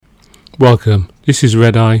Welcome, this is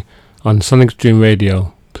Red Eye on Sonic Stream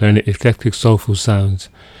Radio, playing eclectic soulful sounds.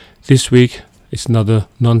 This week, it's another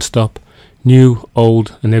non-stop, new,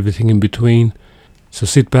 old and everything in between. So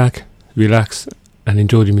sit back, relax and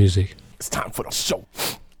enjoy the music. It's time for the show.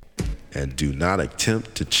 And do not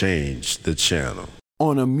attempt to change the channel.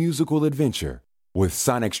 On a musical adventure with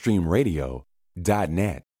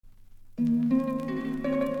SonicStreamRadio.net.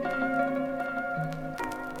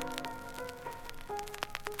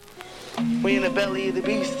 We in the belly of the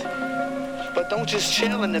beast. But don't just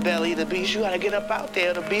chill in the belly of the beast. You gotta get up out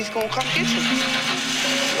there. The beast gonna come get you.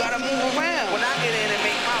 You gotta move around. When I get in and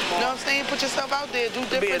make my mark. You know what I'm saying? Put yourself out there. Do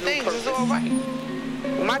different things. It's all right.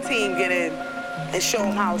 When my team get in and show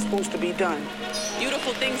them how it's supposed to be done.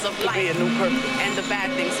 Beautiful things of life. Be a new purpose. And the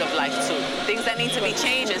bad things of life too. Things that need to be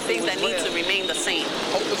changed and things that need to remain the same.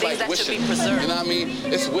 Hope is things like that wishing, should be preserved. You know what I mean?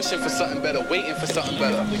 It's wishing for something better, waiting for something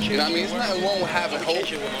better. You know what I mean? There's nothing wrong with having hope,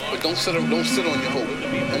 but don't sit on your hope.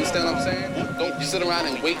 You understand what I'm saying? Don't sit around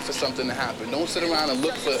and wait for something to happen. Don't sit around and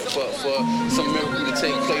look for some miracle to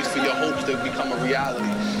take place for your hopes to become a reality.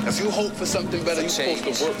 If you hope for something better, you're supposed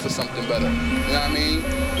to work for something better. You know what I mean?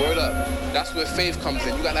 Word up. That's where faith comes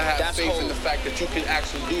in. You gotta have faith in the fact that you can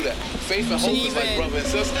actually do that. Faith and hope is like brother and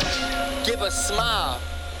sister. Give a smile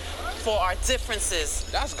for our differences.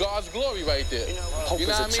 That's God's glory right there. Hope is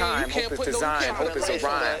a chime, hope is design, hope is a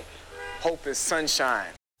rhyme, hope is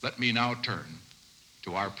sunshine. Let me now turn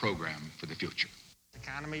to our program for the future.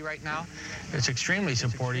 Economy right now, it's extremely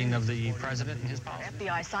supporting of the president and his policy.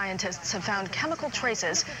 FBI scientists have found chemical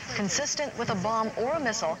traces consistent with a bomb or a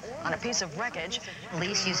missile on a piece of wreckage.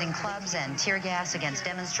 Police using clubs and tear gas against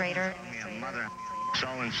demonstrators. Your mother,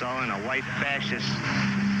 so-and-so, and a white fascist.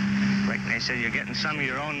 Like they said, you're getting some of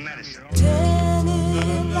your own medicine.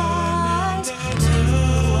 Telling lies to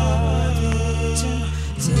our vision,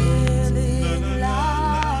 telling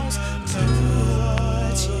lies to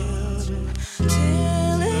our children,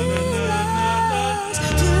 telling lies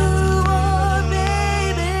to our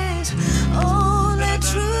babies. Only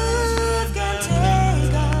truth can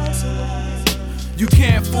take us away. You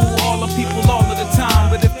can't fool all the people all of the time,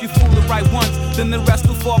 but if you fool the right ones, then the rest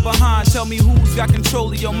will fall behind. Tell me who's got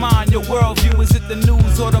control of your mind, your worldview. Is it the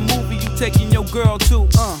news or the movie you taking your girl to?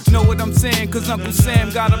 Know what I'm saying? Cause Uncle Sam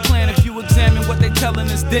got a plan. If you examine what they telling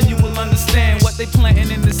us, then you will understand what they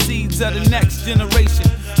planting in the seeds of the next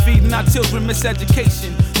generation. Feeding our children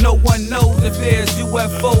miseducation. No one knows if there's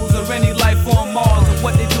UFOs or any life on Mars, or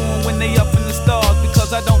what they doing when they up in the stars.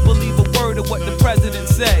 Because I don't believe a word of what the president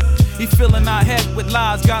said. He filling our head with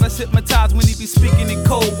lies, got us hypnotized when he be speaking in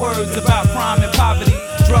cold words about crime and poverty,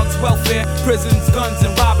 drugs, welfare, prisons, guns,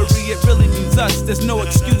 and robbery. It really means us. There's no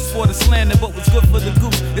excuse for the slander, but what's good for the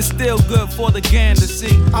goose is still good for the gander.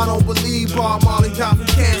 See, I don't believe Bob Marley died from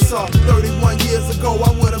cancer. 31 years ago, I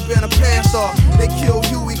would have been a panther. They killed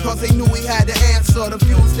Huey cause they knew he had the answer. The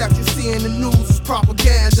views that you see in the news is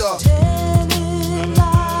propaganda. Telling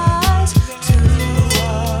lies to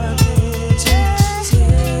our vision,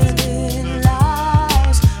 telling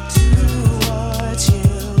lies to our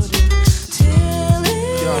children,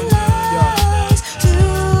 telling lies to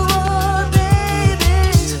our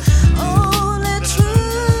babies. Only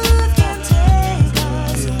truth can take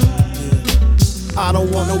us away. I don't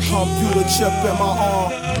want no computer chip in my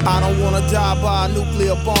arm. I don't wanna die by a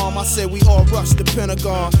nuclear bomb. I say we all rush the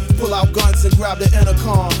Pentagon, pull out guns and grab the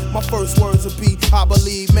intercom. My first words will be, I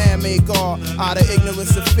believe man made God out of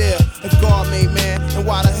ignorance and fear. If God made man, then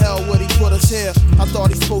why the hell would he put us here? I thought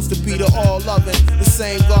he's supposed to be the all-loving, the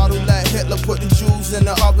same God who let Hitler put the Jews in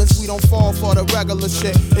the ovens. We don't fall for the regular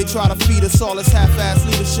shit. They try to feed us all this half-ass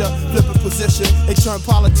leadership, flipping position. They turn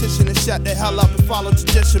politician and shut the hell up and follow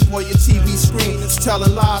tradition. Boy, your TV screen is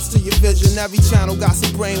telling lies to your vision. Every channel got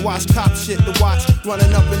some brainwash cop shit to watch.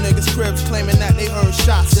 Running up in niggas' cribs claiming that they heard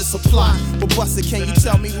shots. It's a plot. But Buster, can you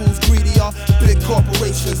tell me who's greedier? The big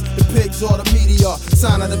corporations, the pigs or the media?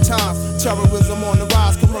 Sign of the times, terrorism on the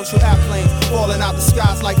rise. Commercial airplanes falling out the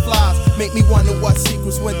skies like flies. Make me wonder what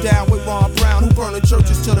secrets went down with Ron Brown, who burned the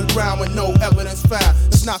churches to the ground with no evidence found.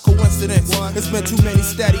 It's not coincidence. It's been too many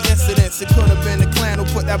steady incidents. It could have been the Klan who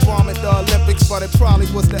put that bomb at the Olympics, but it probably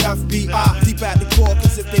was the FBI. Deep at the core,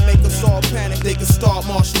 cause if they make us all panic, they can start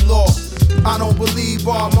martial law. I don't believe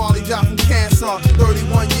Bob Marley died from cancer.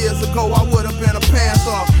 31 years ago, I would have been a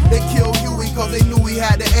panther. They killed Huey cause they knew he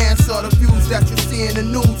had the answer. The views that you see in the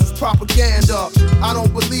news is propaganda. I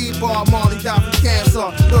don't believe Bob Marley died from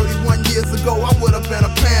cancer. 31 years ago, I would have been a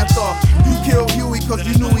panther. You killed Huey cause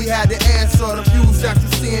you knew he had the answer. The views that you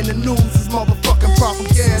see in the news is motherfucking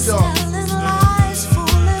propaganda. Telling lies,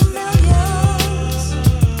 fooling millions.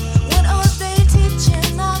 What are they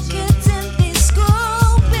teaching our kids in these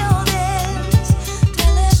school buildings?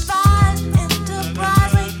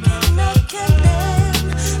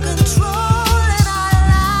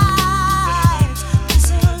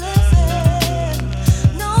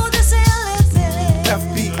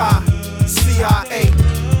 CIA,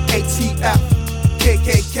 ATF,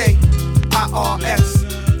 KKK, IRS,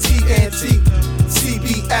 TNT,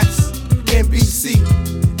 CBS, NBC,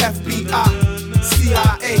 FBI,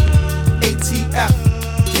 CIA, ATF,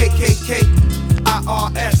 KKK,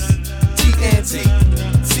 IRS, TNT,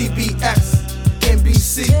 CBS,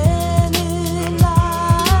 NBC. Telling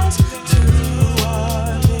lies to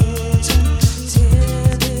our vision,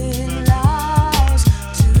 telling lies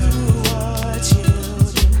to our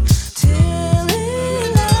children,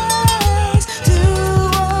 telling lies to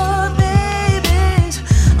our babies.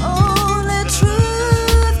 Only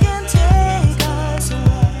truth can take us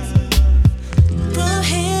away from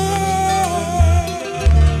here.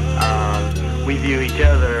 We view each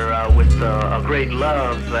other with a great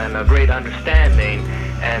love and a great understanding,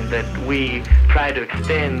 and that we try to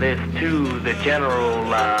extend this to the general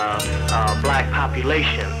black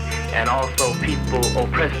population and also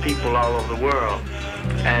oppressed people all over the world.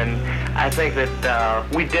 And I think that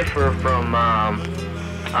we differ from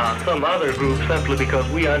some other groups simply because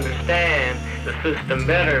we understand the system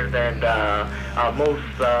better than most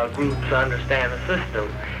groups understand the system.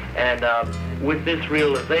 And with this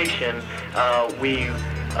realization, we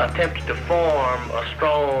attempted to form a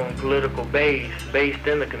strong political base based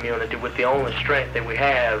in the community with the only strength that we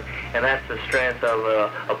have, and that's the strength of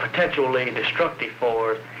a potentially destructive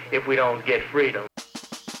force if we don't get freedom.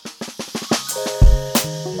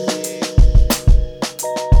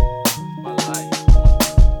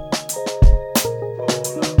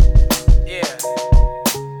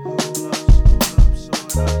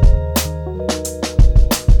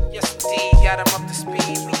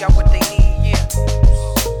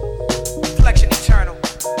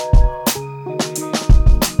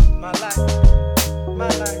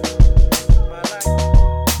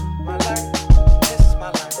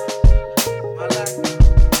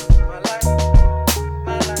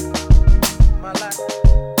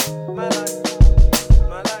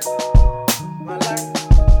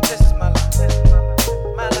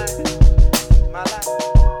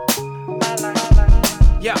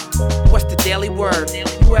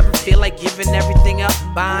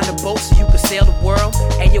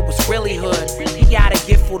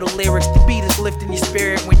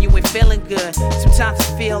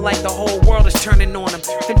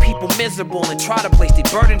 And try to place their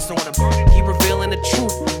burdens on him. He revealing the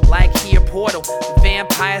truth like he a portal. The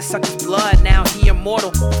vampire sucked his blood, now he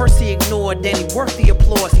immortal. First he ignored, then he worked the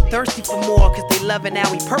applause. He thirsty for more, cause they loving now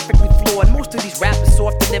he perfectly flawed. Most of these rappers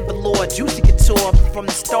softer than velour, juicy couture. But from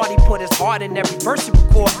the start he put his heart in every verse he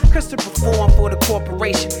record. Cause to perform for the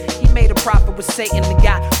corporation, he made a profit with Satan, the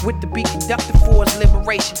guy with the beat conductor for his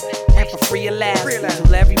liberation. And for free at last,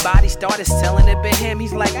 till everybody started selling it but him.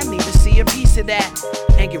 He's like, I need to see a piece of that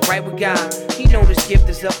and get right with God. He know this gift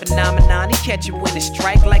is a phenomenon. He catch it when it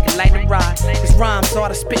strike like a lightning rod. His rhymes are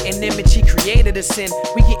the spitting image he created us in.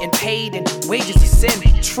 We getting paid and wages of sin.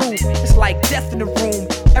 True, it's like death in the room.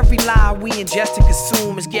 Every lie we ingest and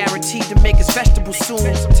consume is guaranteed to make us vegetables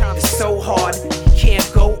soon. Sometimes it's so hard, he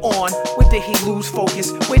can't go on. Where did he lose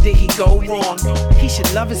focus? Where did he go wrong? He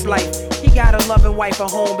should love his life. He got a loving wife at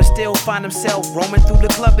home, but still find himself roaming through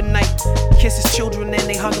the club at night. Kiss his children and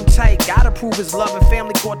they hug him tight. Gotta prove his love and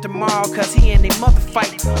family court tomorrow, cause he and they mother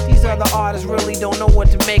fight. These other artists really don't know what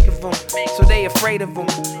to make of him, so they afraid of him.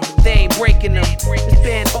 They ain't breaking him. It's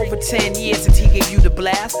been over 10 years since he gave you the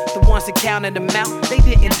blast. The ones that counted him out, they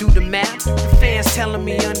didn't do the math. The fans telling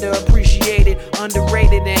me underappreciated,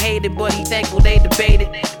 underrated and hated, but he thankful they debated.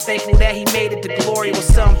 Thankful that he made it to glory with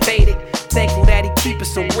some faded. Thankful that he keep it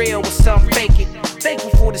so real with some fake it.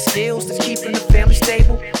 Thankful for the skills that's keeping the family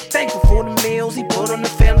stable. Thankful for the meals he put on the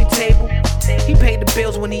family table. He paid the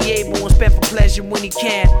bills when he able and spent for pleasure when he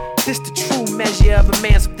can. This the true measure of a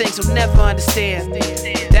man, some things he'll never understand.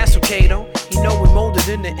 That's okay though, he know we're molded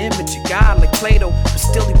in the image of God like Plato, but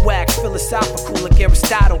still he wax philosophical like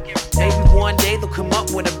Aristotle. Maybe one day they'll come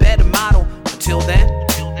up with a better model. Until then,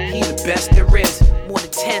 he the best there is. More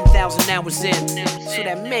than 10,000 hours in, so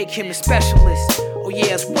that make him a specialist. Oh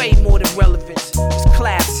yeah, it's way more than relevance. It's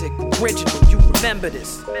classic, original, you remember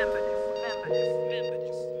this.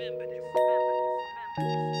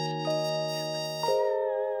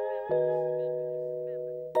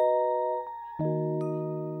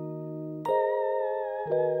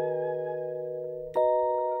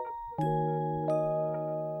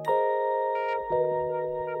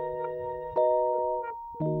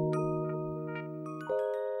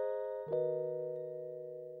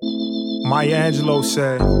 Maya Angelou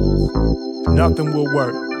said, nothing will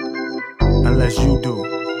work unless you do.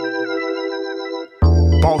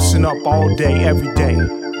 Bossing up all day, every day.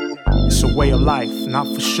 It's a way of life, not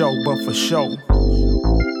for show, but for show.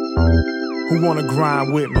 Who wanna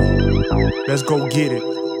grind with me? Let's go get it.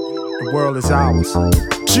 The world is ours.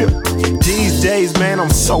 Chip. These days, man, I'm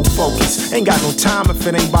so focused. Ain't got no time if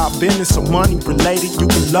it ain't about business or money related. You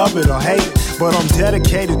can love it or hate it, but I'm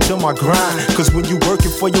dedicated to my grind. Cause when you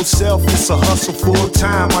working for yourself, it's a hustle full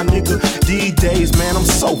time, my nigga. These days, man, I'm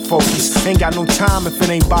so focused. Ain't got no time if it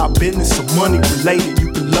ain't about business or money related.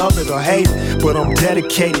 You can love it or hate it, but I'm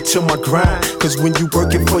dedicated to my grind. Cause when you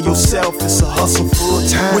working for yourself, it's a hustle full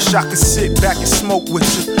time. Wish I could sit back and smoke with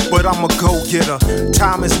you, but I'm a go-getter.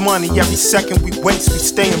 Time is money, every second we waste, we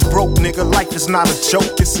staying broke, nigga. Life is not a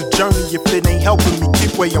joke, it's a journey. If it ain't helping me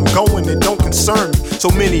get where I'm going, it don't concern me. So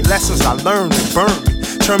many lessons I learned that burn me.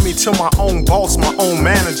 Turn me to my own boss, my own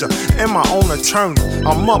manager, and my own attorney.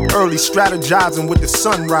 I'm up early, strategizing with the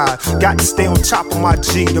sunrise. Got to stay on top of my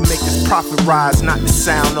G to make this profit rise. Not to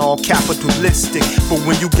sound all capitalistic, but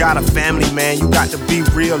when you got a family, man, you got to be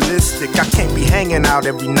realistic. I can't be hanging out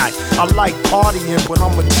every night. I like partying, but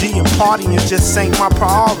I'm a G and partying just ain't my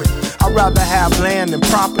priority. I'd rather have land and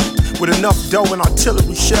property with enough dough and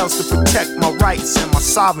artillery shells to protect my rights and my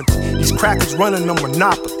sovereignty. These crackers running a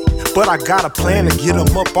monopoly, but I got a plan to get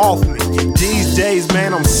them up off me. These days,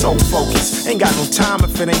 man, I'm so focused. Ain't got no time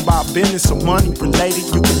if it ain't about business or money related.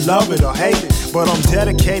 You can love it or hate it, but I'm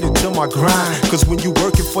dedicated to my grind. Cause when you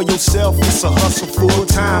working for yourself, it's a hustle full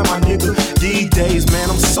time, my nigga. These days, man,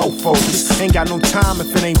 I'm so focused. Ain't got no time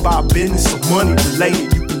if it ain't about business or money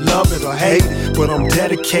related. You can love it or hate it, but I'm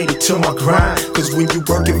dedicated to my grind. Cause when you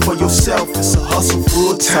working for yourself, it's a hustle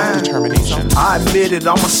full time. Self-determination. I admit it,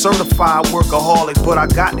 I'm a certified workaholic, but I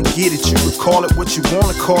got to get it. You could call it what you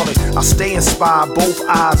wanna call it. I stay inspired, both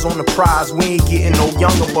eyes on the prize. We ain't getting no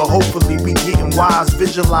younger, but hopefully we getting wise.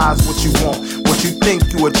 Visualize what you want, what you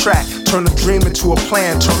think you attract. Turn a dream into a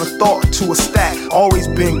plan, turn a thought to a stack. Always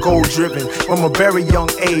been goal driven from a very young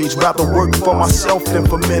age. Rather work for myself than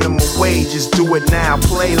for minimum wages. Do it now,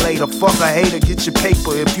 play later. Fuck a hater, get your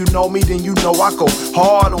paper. If you know me, then you know I go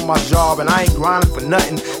hard on my job. And I ain't grinding for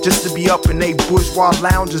nothing, just to be up in they bourgeois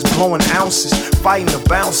lounges blowing ounces, fighting the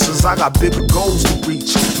bouncers. I got bigger goals to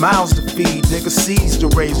reach, miles to feed, niggas seeds to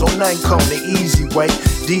raise. Don't nothing come the easy way.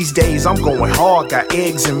 These days I'm going hard, got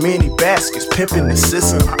eggs in many baskets, pimping the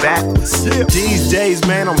system backwards. These days,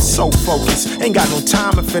 man, I'm so focused. Ain't got no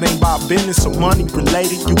time if it ain't about business or money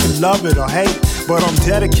related. You can love it or hate it, but I'm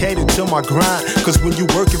dedicated to my grind. Cause when you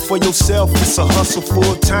working for yourself, it's a hustle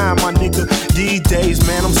full time, my nigga. These days,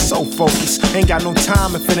 man, I'm so focused. Ain't got no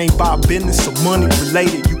time if it ain't about business or money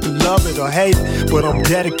related. You can love it or hate it, but I'm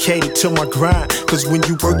dedicated to my grind. Cause when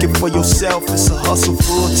you working for yourself, it's a hustle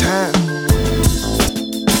full time.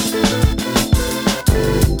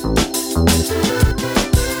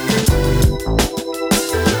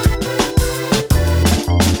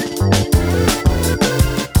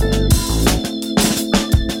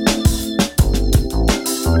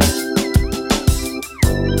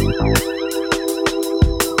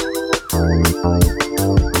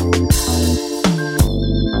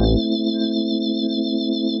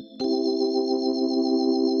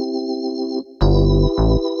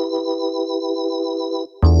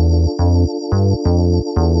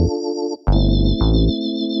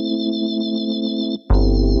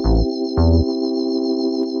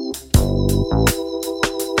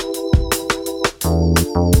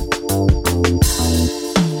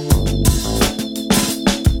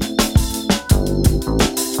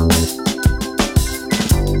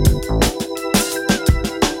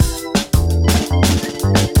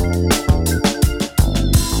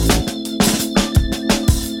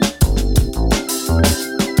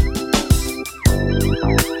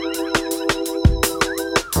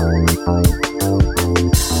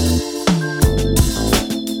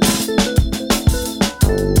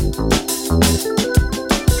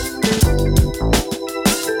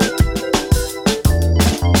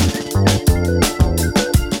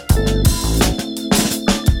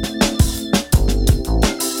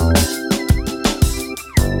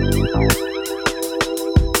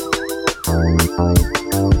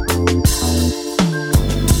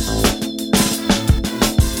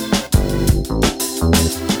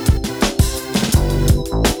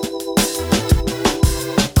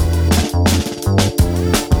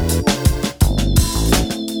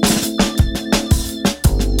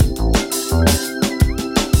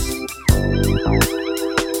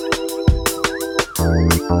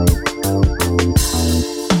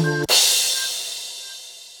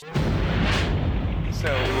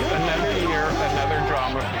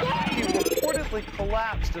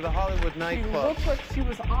 collapsed at a Hollywood nightclub. She looked like she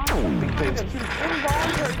was on something. She was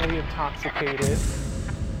involuntarily intoxicated.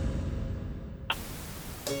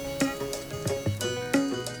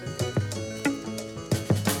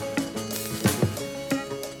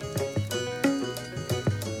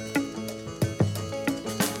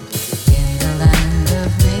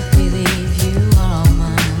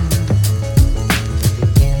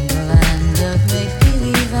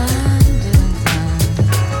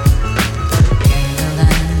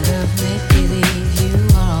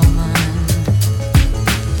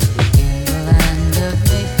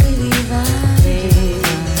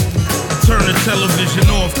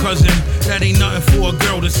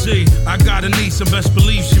 see. I got a niece, and best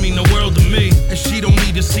believe she mean the world to me. And she don't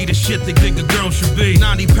need to see the shit they think a girl should be.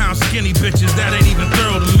 90-pound skinny bitches, that ain't even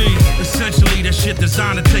thorough to me. Essentially, that shit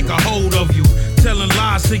designed to take a hold of you. Telling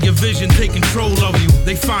lies to your vision, take control of you.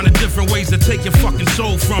 They finding different ways to take your fucking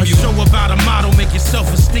soul from you. A show about a motto, make your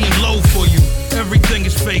self-esteem low for you. Everything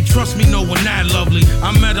is fake, trust me, no one that lovely.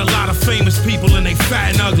 I met a lot of famous people and they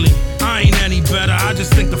fat and ugly. I ain't any better, I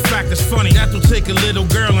just think the fact is funny. That'll take a little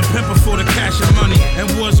girl and pimp her for the cash and money. And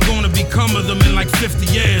what's gonna become of them in like 50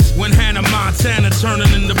 years? When Hannah Montana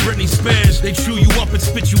turning into Britney Spears. They chew you up and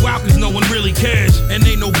spit you out cause no one really cares. And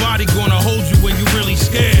ain't nobody gonna hold you when you really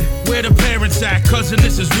scared. Where the parents at? Cousin,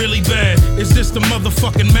 this is really bad. Is this the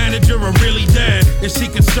motherfucking manager or really dad? Is he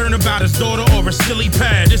concerned about his daughter or a silly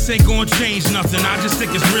pad? This ain't gonna change nothing, I just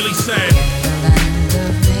think it's really sad.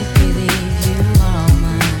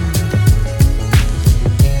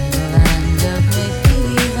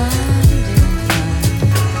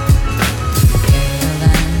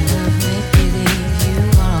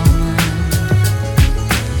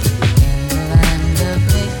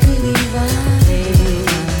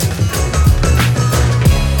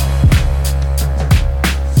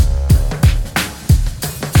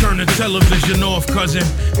 Television off, cousin.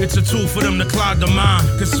 It's a tool for them to clog the mind.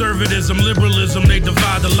 Conservatism, liberalism, they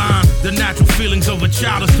divide the line. The natural feelings of a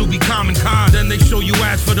child is to be common kind. Then they show you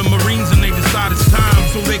ads for the Marines and they decide it's time.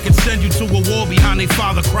 So they can send you to a war behind they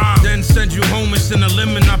father crime. Then send you home and send a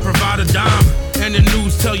limb and not provide a dime. And the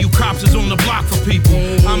news tell you cops is on the block for people.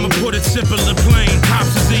 I'ma put it simple and plain,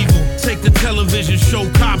 cops is evil. Take the television show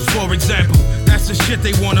Cops, for example. That's the shit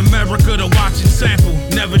they want America to watch and sample.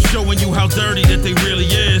 Never showing you how dirty that they really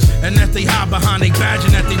is. And that they hide behind they badge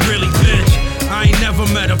and that they really bitch. I ain't never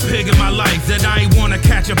met a pig in my life that I ain't wanna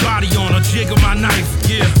catch a body on or jiggle my knife.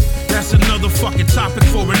 Yeah, that's another fucking topic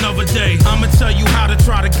for another day. I'ma tell you how to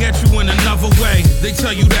try to get you in another way. They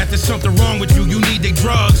tell you that there's something wrong with you, you need they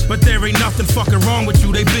drugs. But there ain't nothing fucking wrong with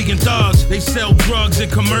you, they big and thugs. They sell drugs and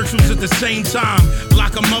commercials at the same time.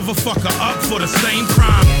 Lock a motherfucker up for the same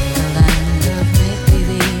crime.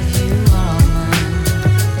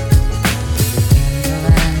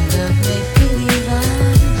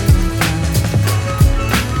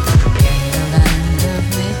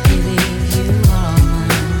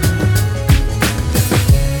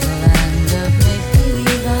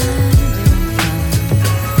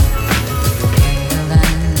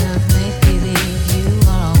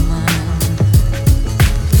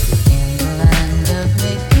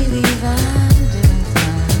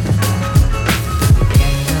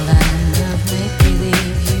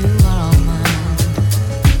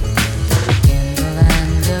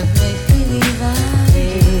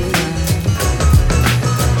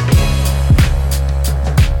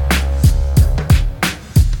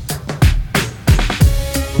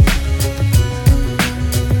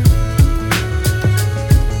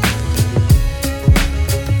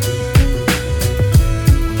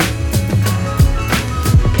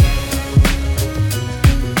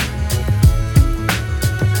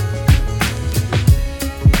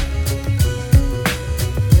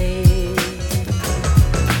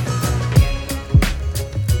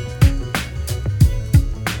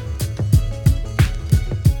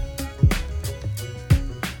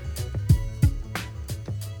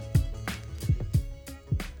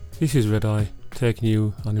 This is Red Eye, taking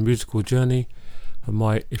you on a musical journey of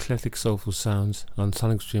my eclectic soulful sounds on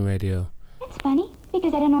Sonic Stream Radio. That's funny,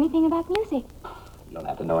 because I don't know anything about music. You don't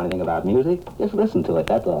have to know anything about music. Just listen to it,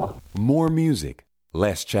 that's all. More music,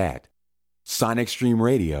 less chat.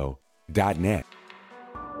 SonicStreamRadio.net.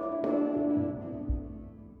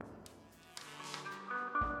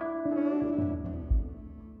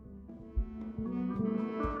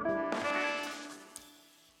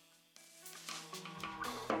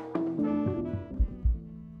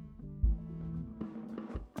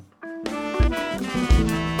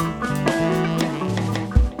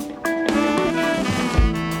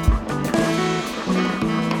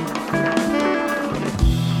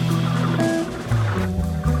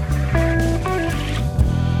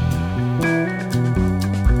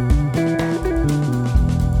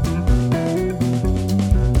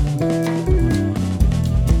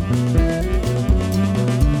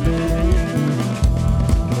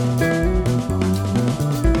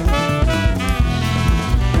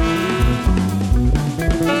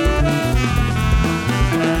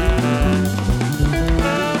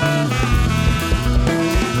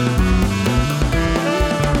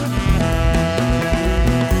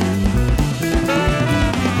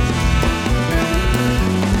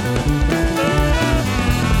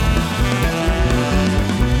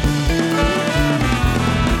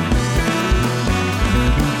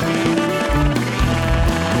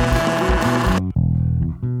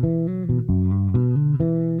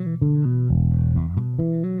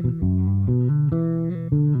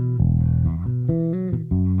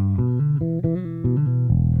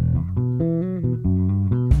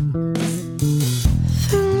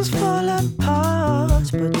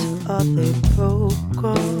 are they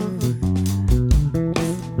broken?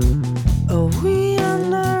 Are we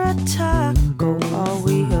under attack or are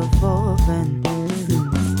we evolving?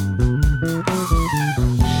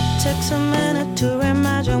 Takes a minute to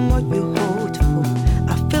imagine what you hold for.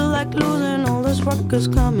 I feel like losing all this work is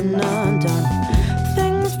coming undone.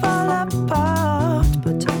 Things fall apart,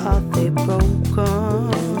 but are they broken?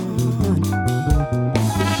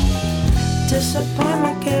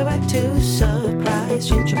 Disappointment gave way to surprise.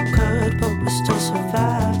 Change your cut, but we still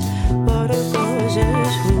survived. What it was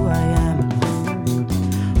is who I am.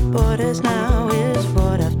 What is now is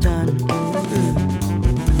what I've done.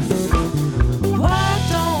 Why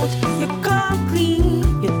don't you come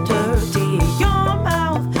clean? You're dirty. Your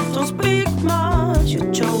mouth don't speak much.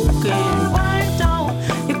 You're choking. Why don't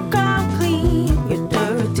you come clean? You're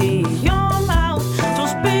dirty. Your mouth don't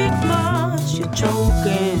speak much. You're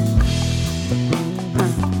choking.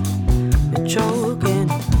 You're choking.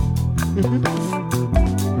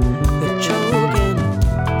 You're choking.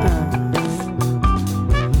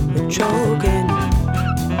 You're choking.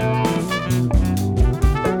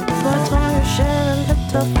 But on your share a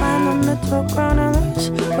little, find the middle ground of this.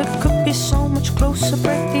 We could be so much closer.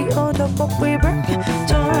 Break the order, what we break.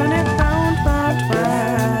 Turn it round, round,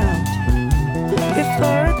 round.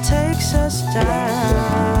 Before it takes us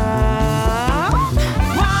down.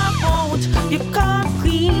 Why won't you come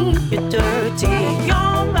clean? You're dirty.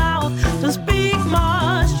 Your mouth don't speak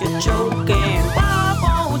much. You're choking. Why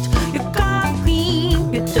won't you come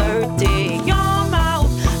clean? You're dirty. Your mouth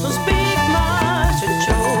don't speak much. You're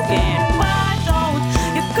choking. Why don't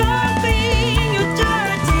you come clean? You're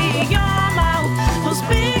dirty. Your mouth don't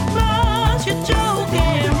speak much. You're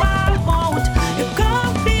choking. Why won't you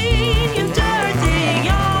come clean? You're dirty.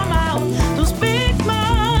 Your mouth don't speak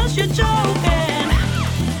much. You're choking.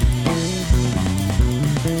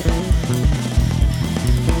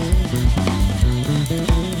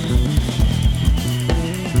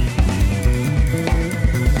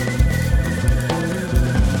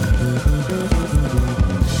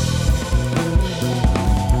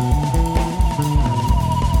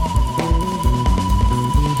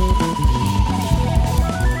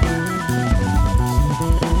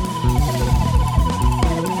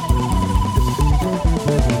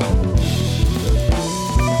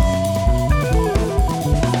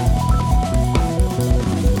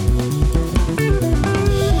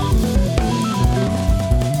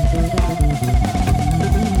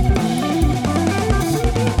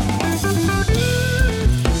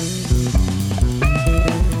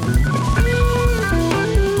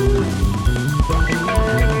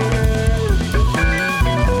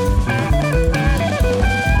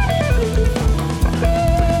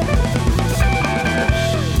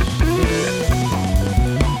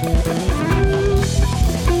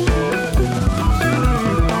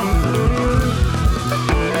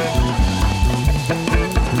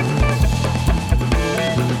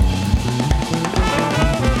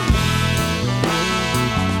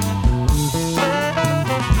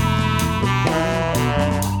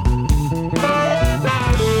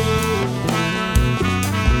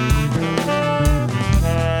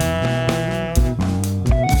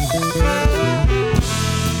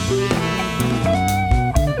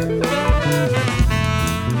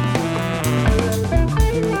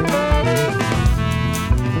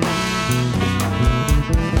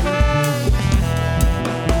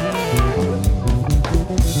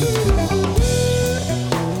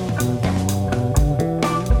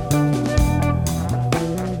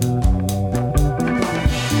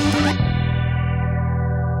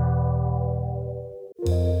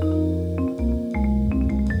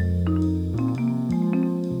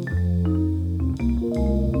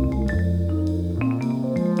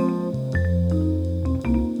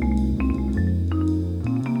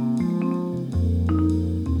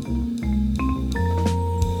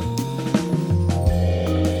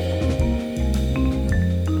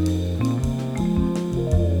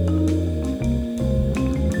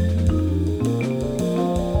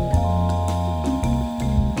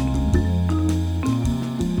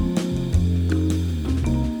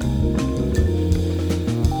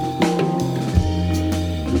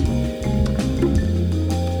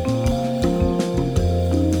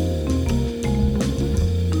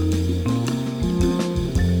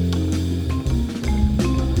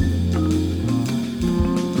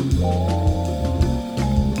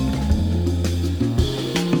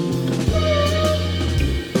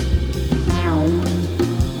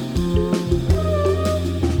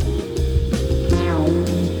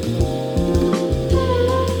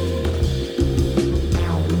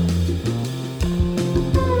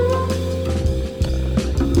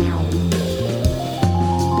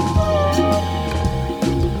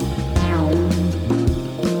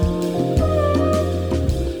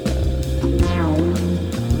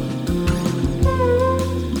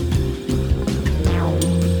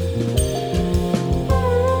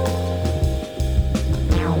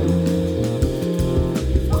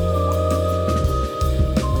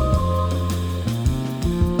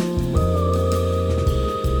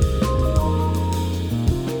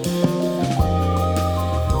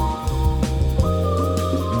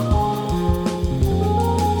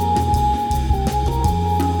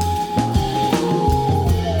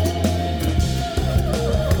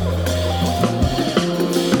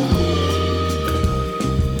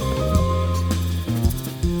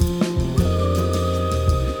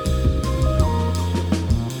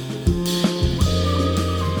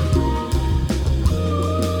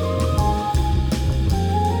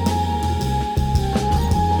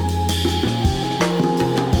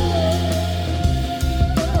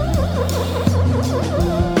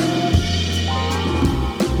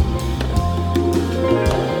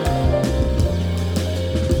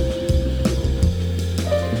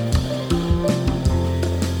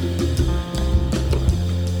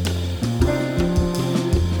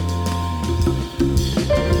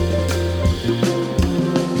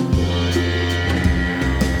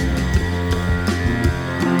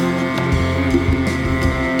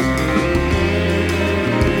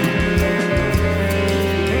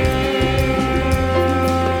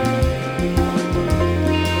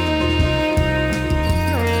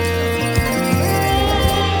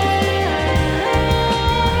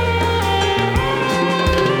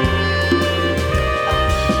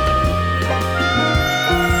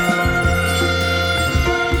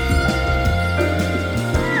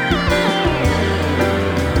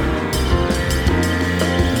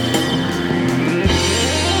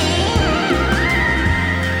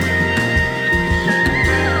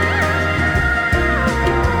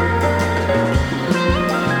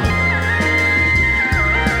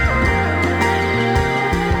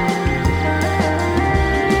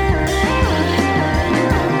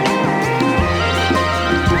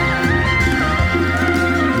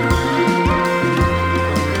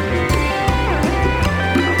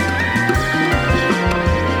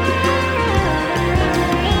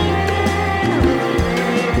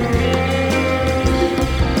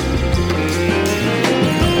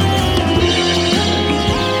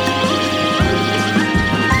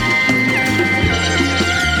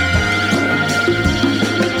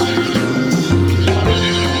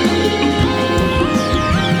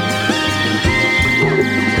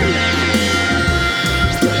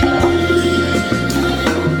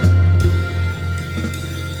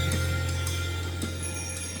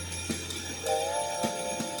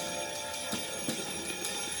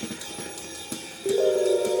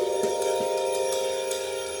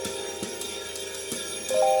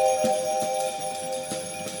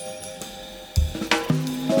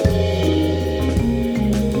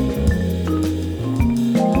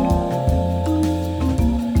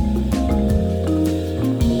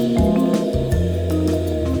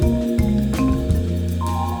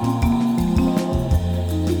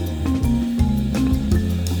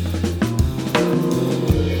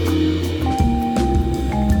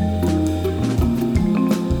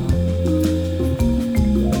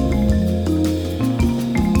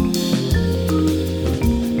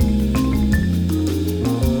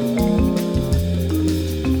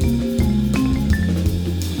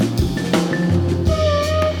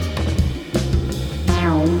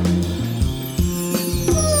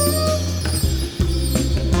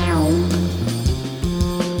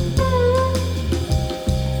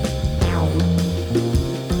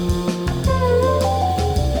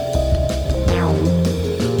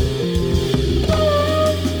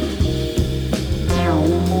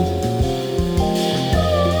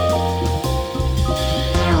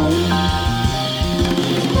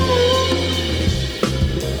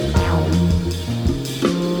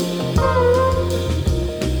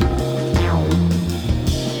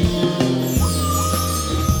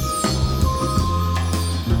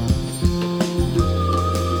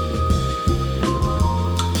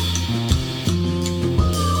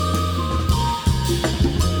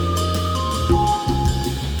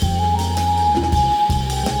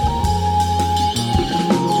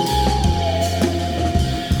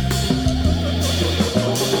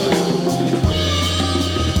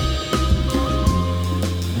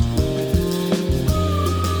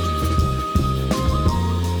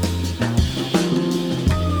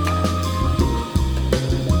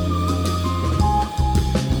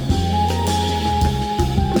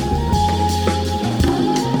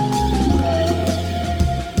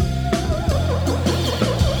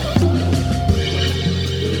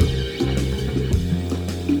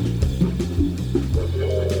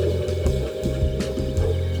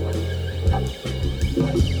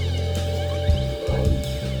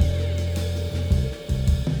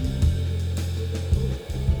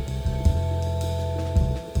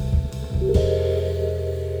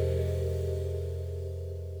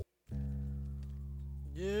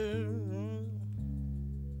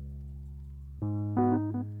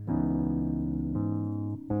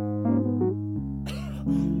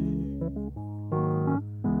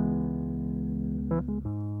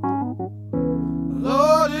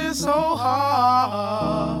 so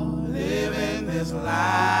hard living this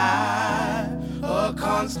life, a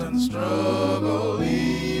constant struggle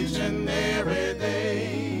each and every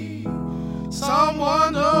day. Some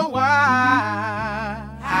wonder why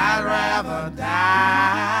I'd rather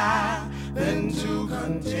die than to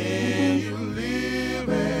continue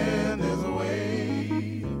living this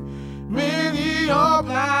way. Many are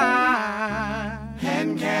blind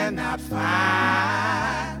and cannot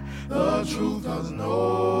find the truth, 'cause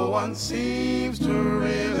no one seems to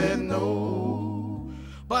really know.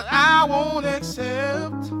 But I won't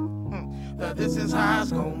accept that this is how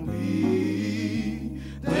it's gonna be.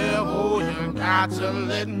 Devil, you got to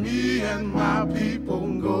let me and my people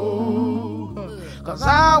go. 'Cause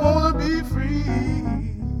I wanna be free,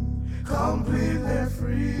 completely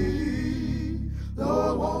free.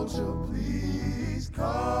 Lord, won't you please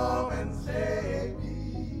come and save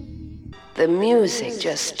me? The music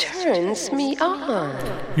just turns me on.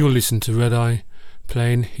 You'll listen to Red Eye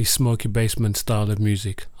playing his smoky basement style of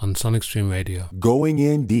music on Sonic Stream Radio. Going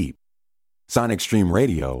in deep.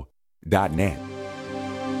 SonicStreamRadio.net.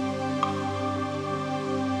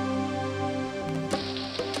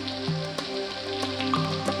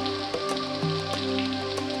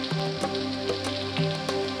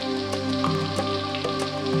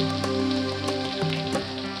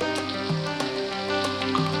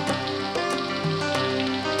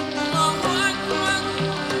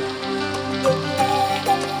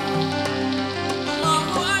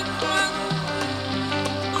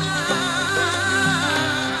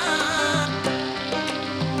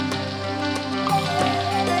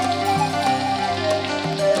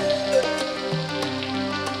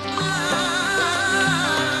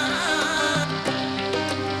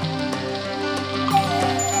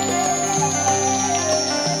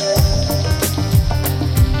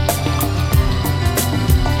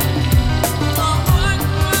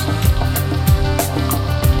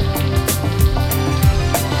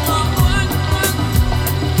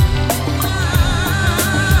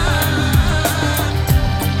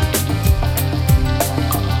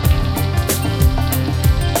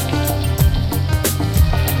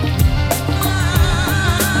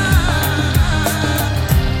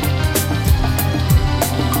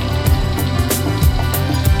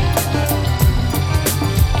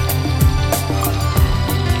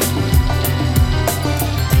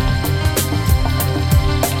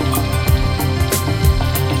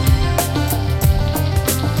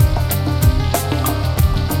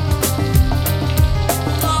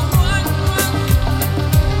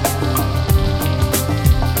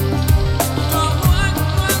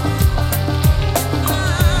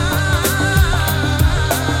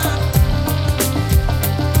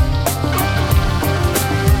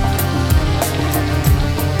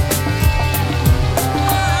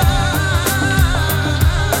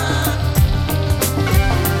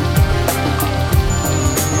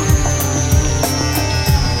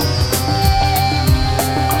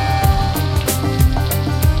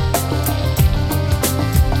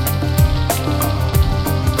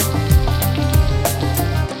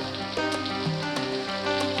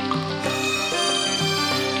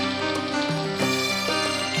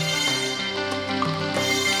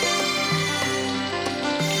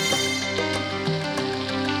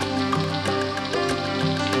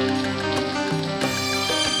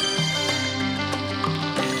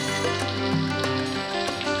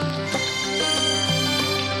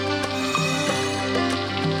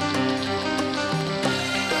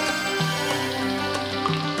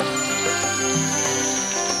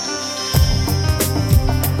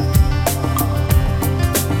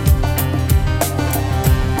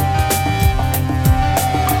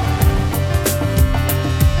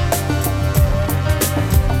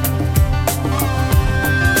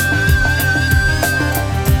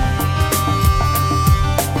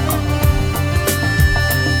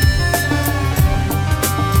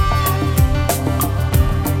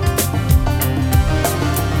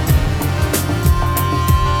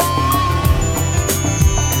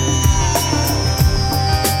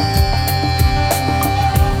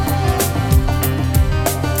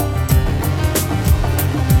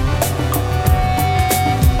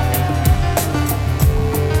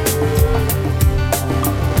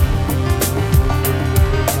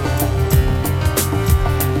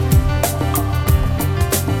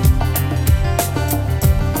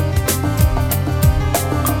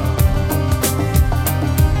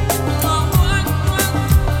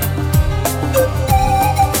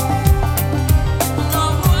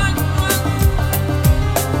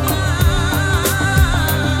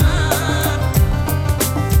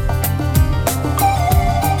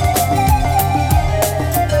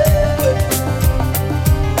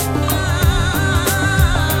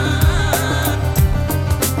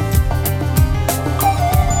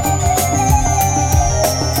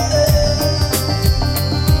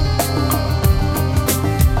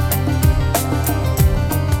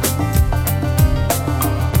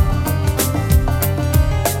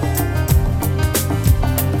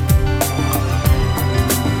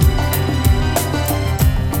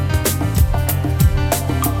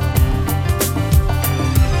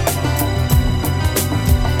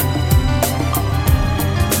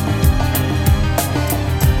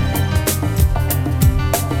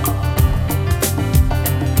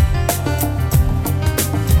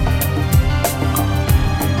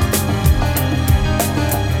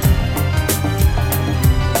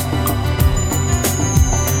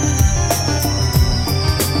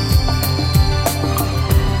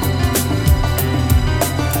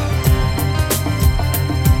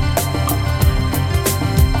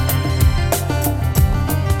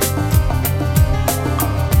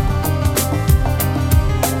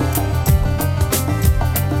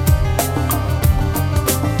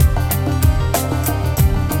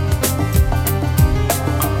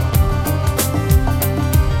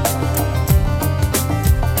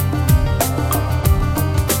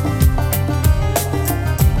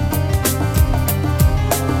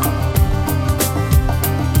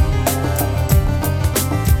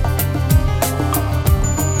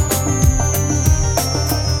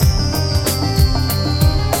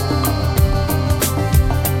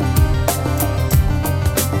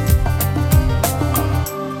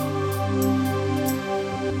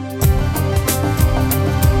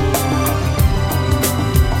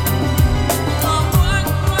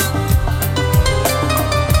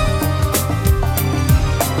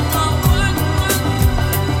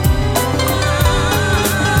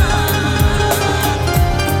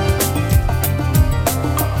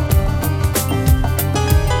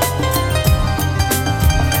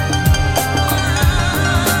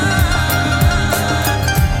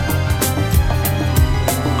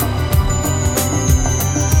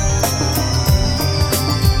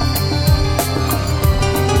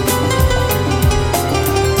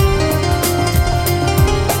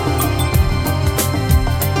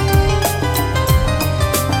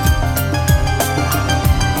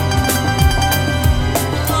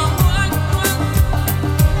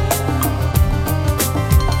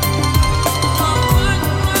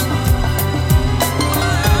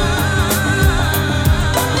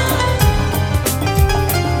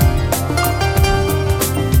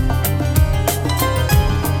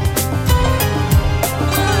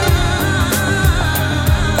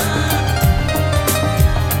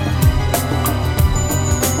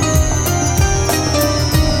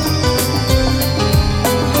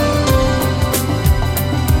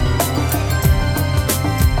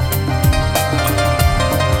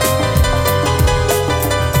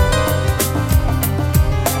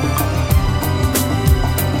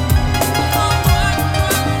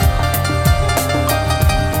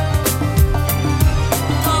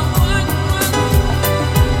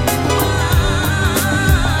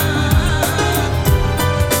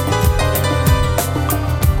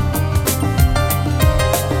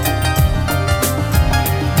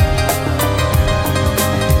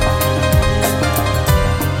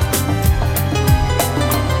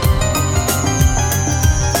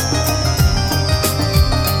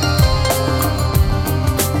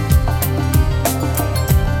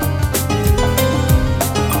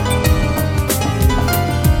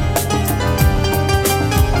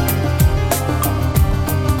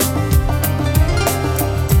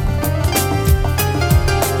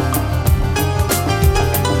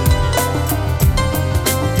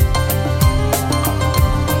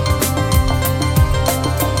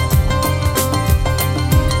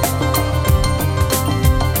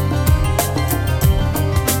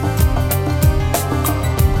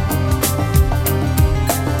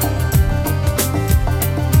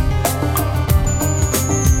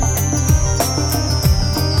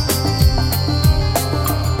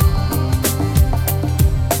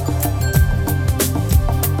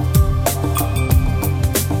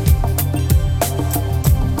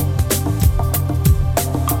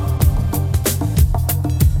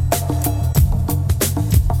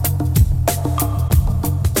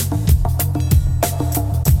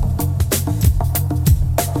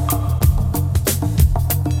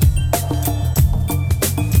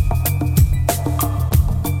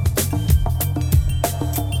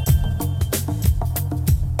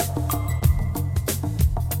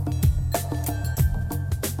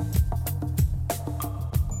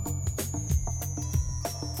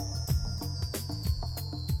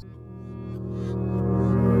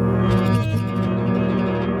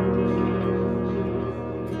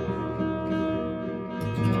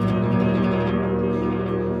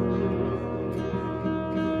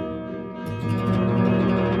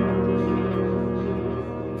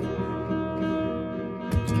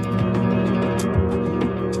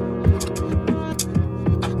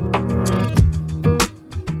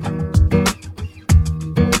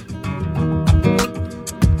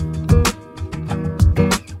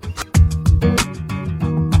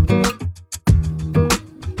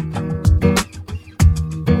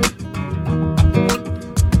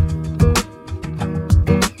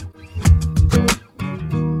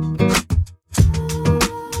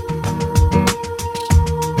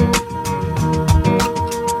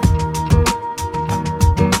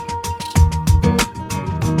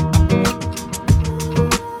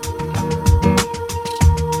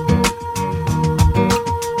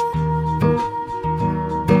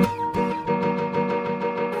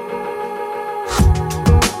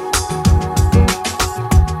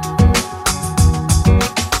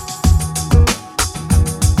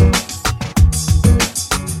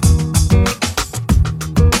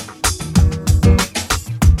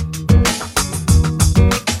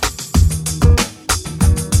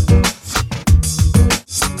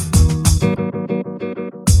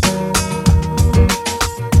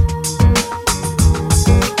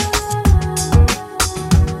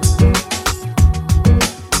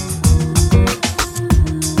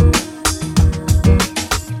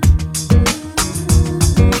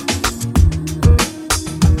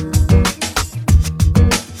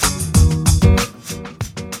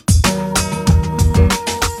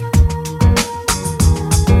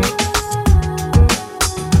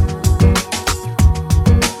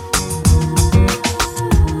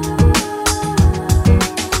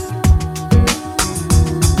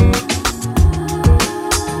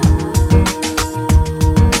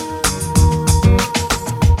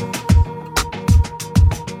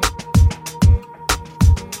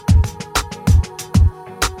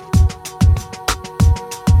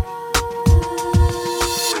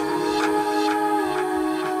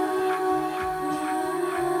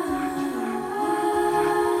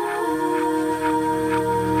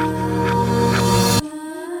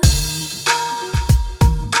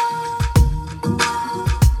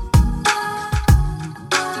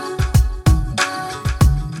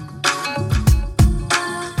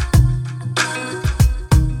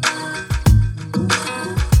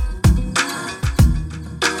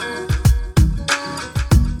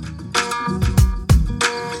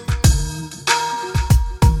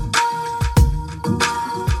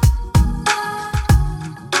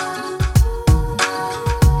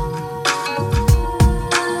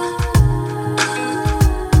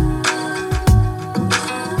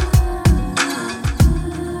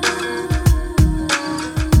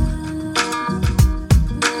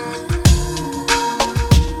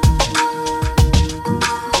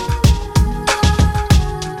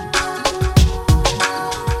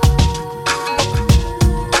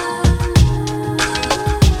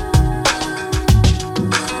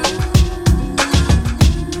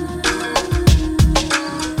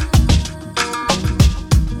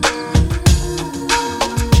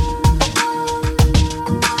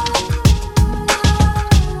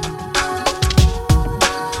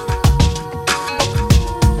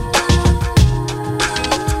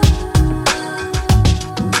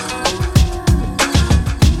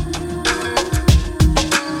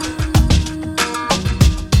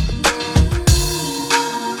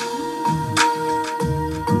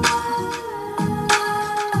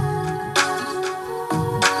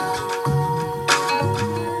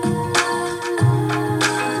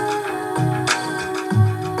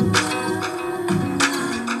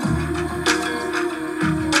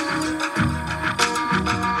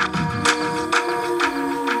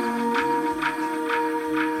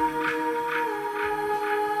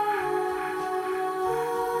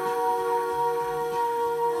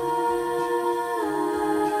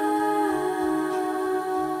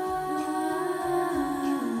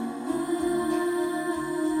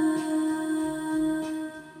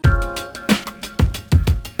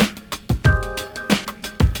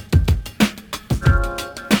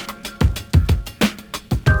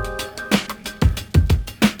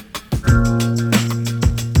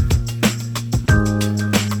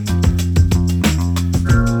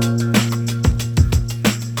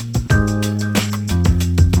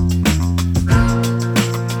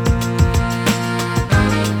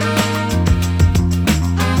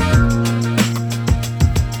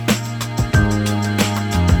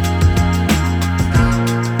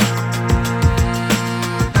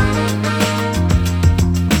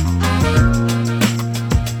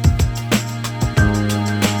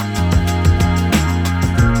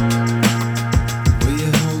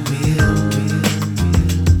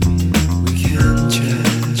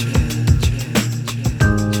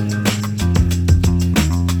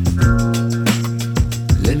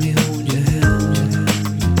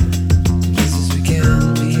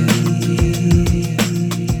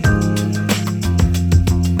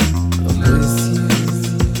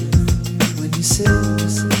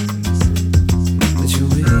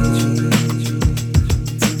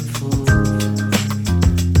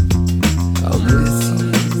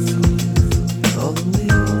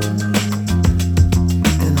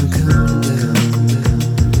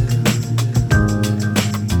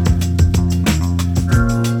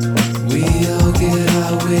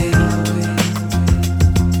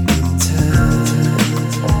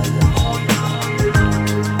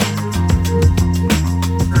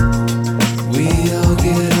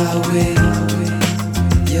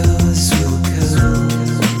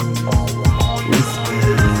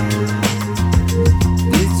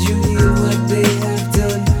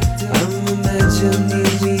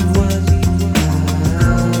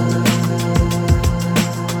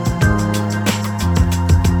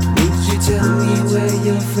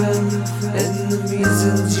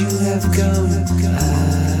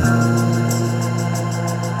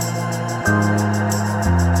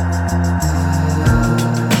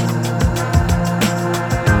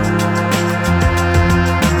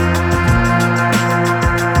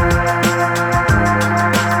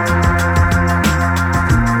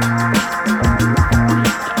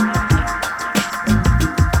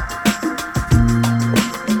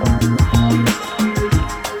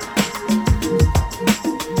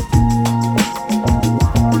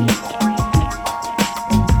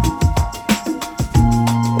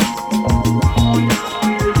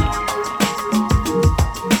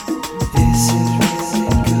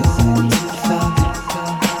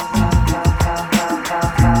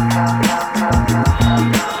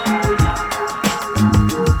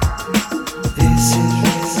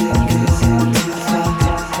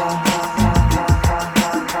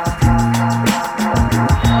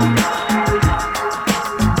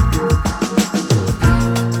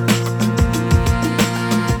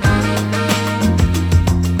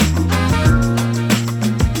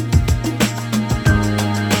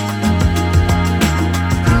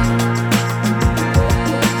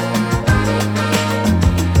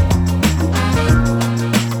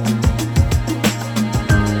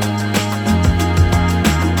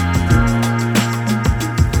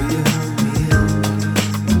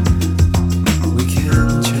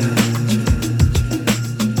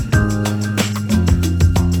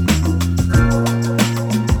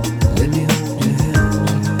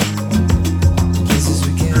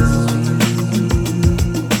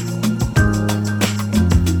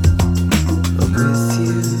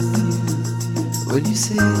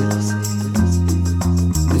 see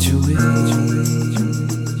what you're waiting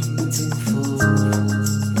for.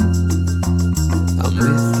 I'm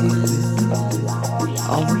with you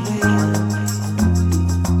all the way,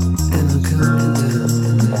 and I'm coming down.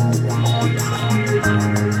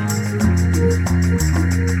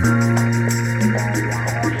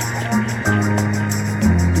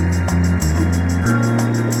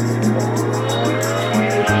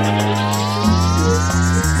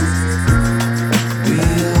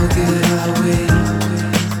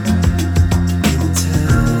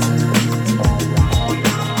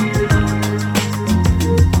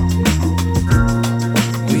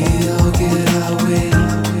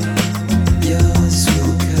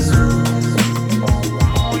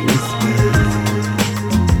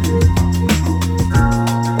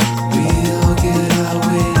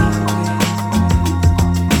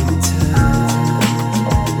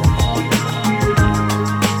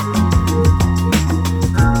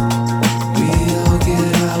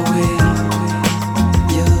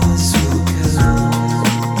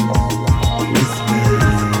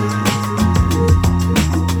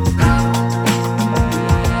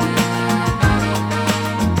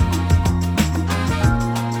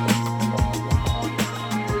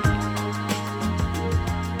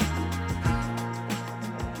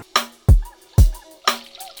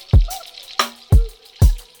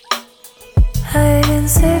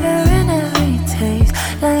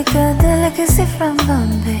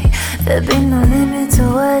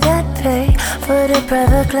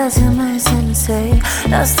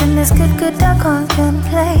 Lost in this good, I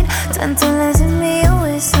contemplate. Tantalizing me,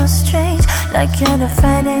 always so strange. Like you're the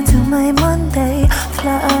Friday to my Monday.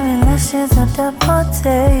 Fluttering lashes of the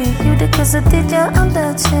party. You the cause I did ya, I'm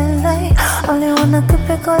the chilly. Only one I could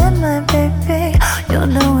be calling my baby. You're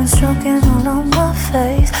the one stroking all on my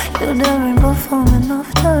face. You're the rainbow foaming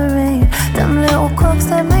off the rain. Them little crooks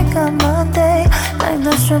that make up my day. Like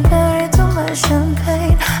the strawberry to my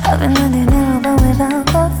champagne. Having a dinner but without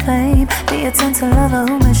the fame. Be a gentle lover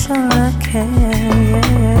who makes sure I can.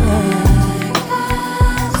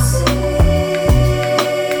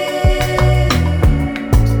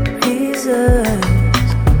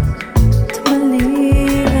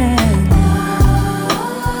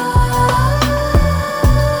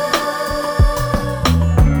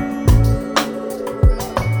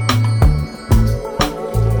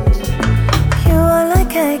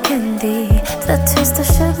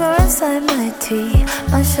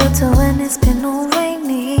 My shelter when it's been all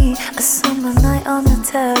rainy. A summer night on the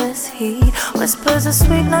terrace heat. Whispers of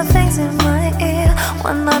sweet nothings in my ear.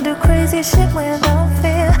 When I do crazy shit without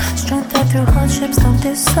fear. Strength that through hardships don't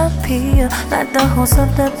disappear. Like the host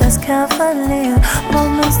of the best cavalier.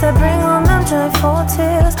 Moments that bring on them joyful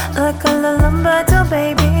tears. Like a lullaby to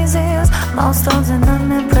baby's ears. Milestones in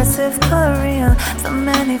an impressive career. So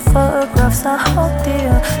many photographs I hold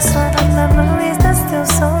dear. Certain memories that's still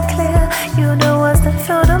so clear. You the words that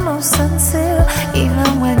feel the most sincere.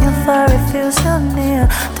 Even when you're far, it feels you're near.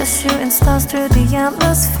 The shooting stars through the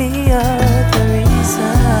atmosphere. The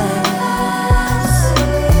reason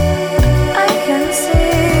I can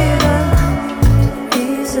see the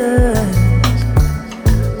reasons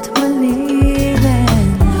to believe in.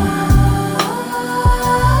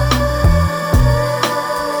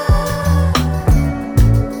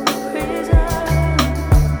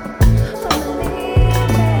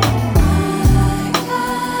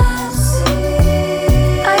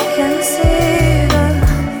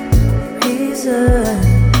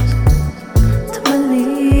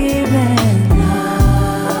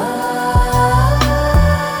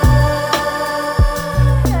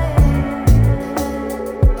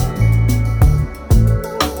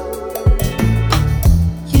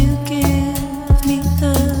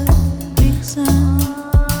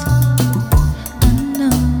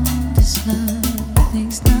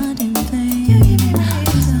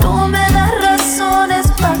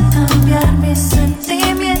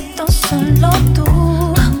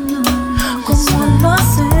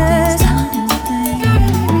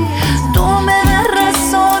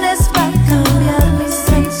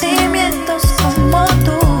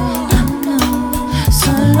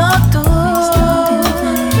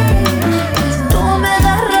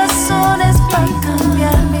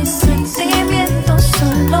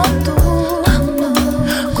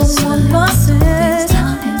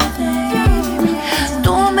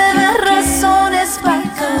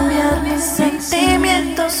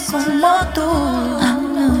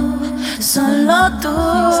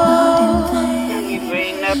 Mi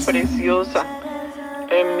reina preciosa,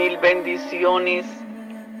 mil bendiciones.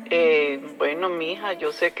 Bueno, mija,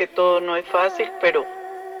 yo sé que todo no es fácil, pero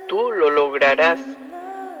tú lo lograrás.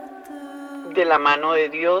 de la mano de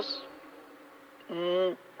Dios.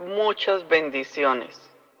 Muchas bendiciones.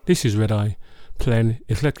 This is Red Eye, playing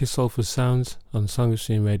eclectic soulful sounds on Song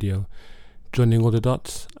Stream Radio, joining all the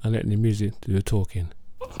dots and letting the music do the talking.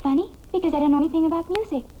 It's funny, because I don't know anything about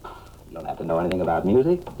music. You don't have to know anything about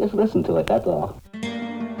music. Just listen to it, that's all.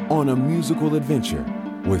 On a musical adventure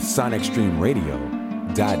with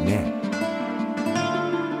SonicStreamRadio.net.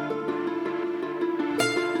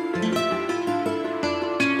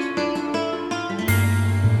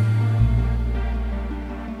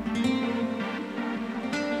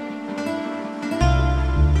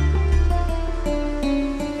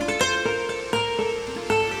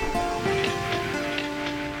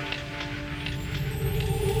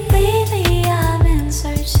 Lately I've been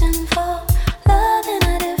searching for love in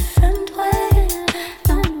a different way.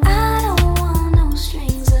 No, I don't want no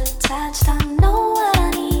strings attached. I know what I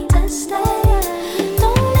need to stay.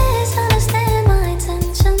 Don't misunderstand my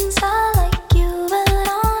intentions. I like you, but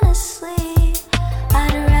honestly,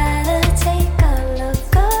 I'd rather take a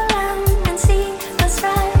look around and see what's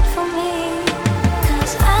right for me.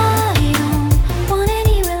 'Cause I don't want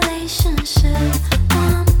any relationship.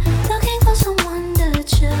 I'm looking for someone to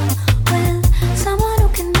chill with, someone who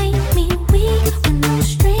can make me weak with no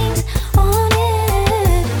strings on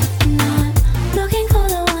it. Not looking for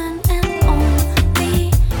the one and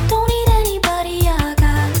only. Don't need anybody, I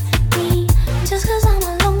got me. Just 'cause I'm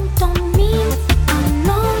alone don't mean I'm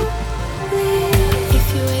lonely. If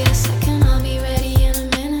you wait a second, I'll be ready in a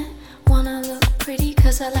minute. Wanna look pretty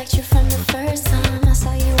 'cause I liked you from the first time I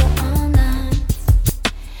saw you were online.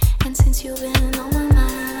 And since you've been on my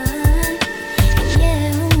mind, and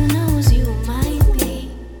yeah, who knows, you might be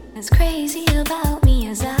as crazy about me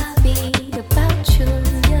as I be about you,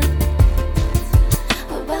 yeah,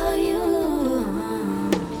 about you.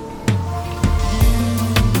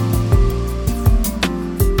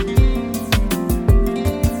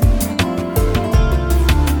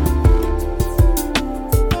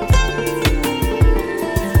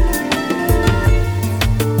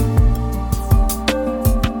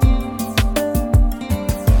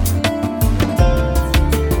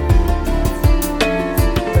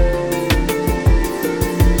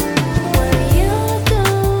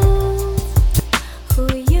 Who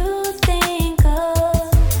you think of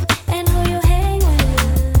and who you hang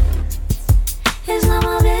with is not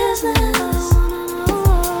my business.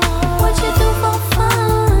 What you do for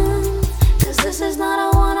fun, 'cause this is not a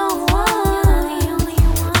one-on-one. You're the only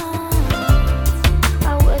one.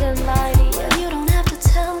 I wouldn't lie to you. You don't have to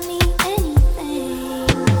tell me anything,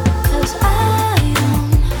 'cause I don't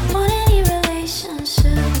want any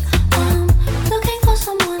relationship. I'm looking for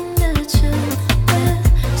someone to chill with,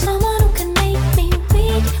 someone who can make me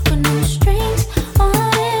weak with no strings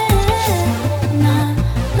on it. Not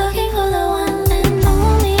looking for the one and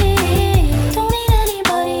only. Don't need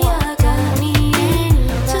anybody, I got me.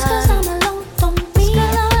 Just 'cause I'm alone don't mean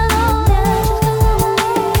I'm lonely.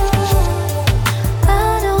 I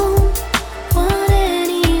don't want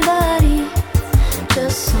anybody,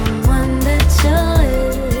 just someone that chill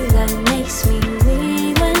with, that makes me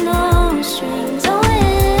weak with no strings on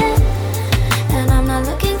it. And I'm not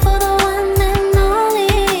looking for the one and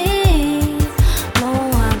only. No,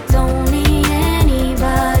 I don't need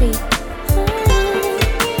anybody.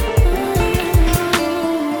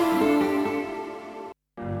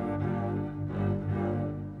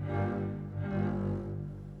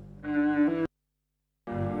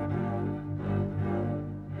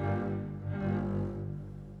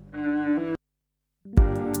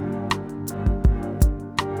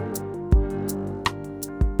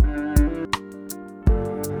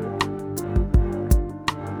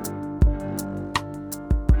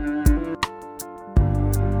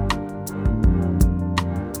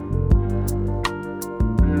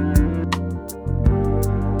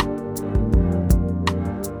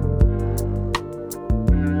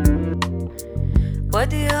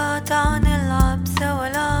 وديعت عن نلعب سوا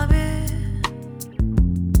لعبة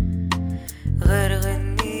غير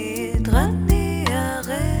غني تغني يا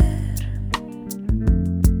غير.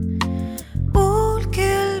 قول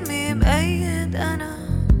كلمة مقيد أنا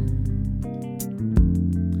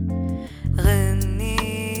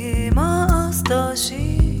غني ما قصدا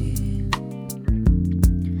شي.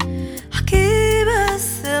 حكي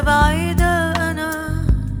بس بعيدة أنا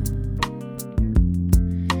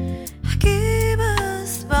حكي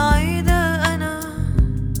بس بعيدة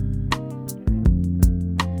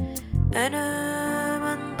أنا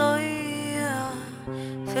من ضيع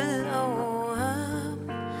في الأوهام.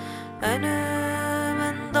 أنا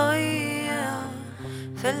من ضيع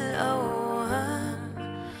في الأوهام.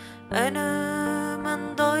 أنا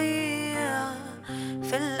من ضيع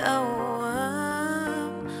في الأوهام.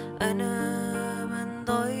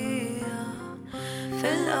 في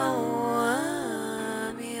الأوهام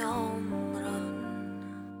عمرا.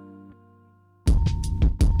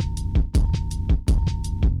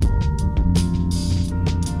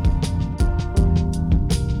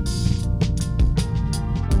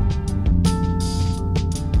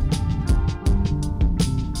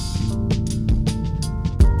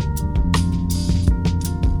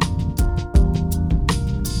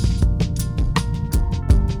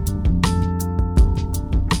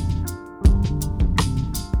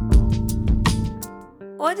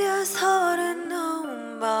 ودي أسهر النوم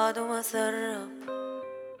بعد ما سرب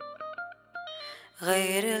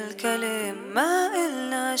غير الكلام ما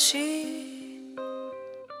إلنا شي.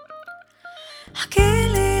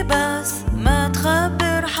 حكيلي بس ما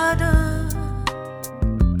تخبر حدا،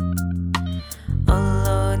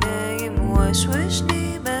 الله نايم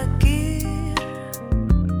وشوشني بكير.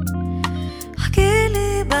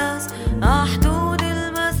 حكيلي بس عحدود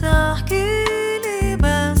المساء، حكيلي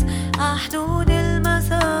بس عحدود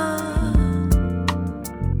المساء.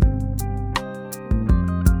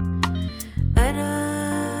 أنا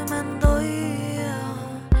من ضيع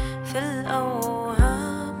في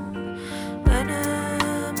الأوهام، أنا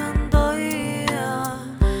من ضيع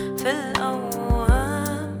في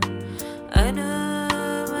الأوهام، أنا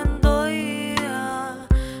من ضيع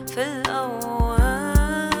في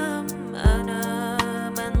الأوهام، أنا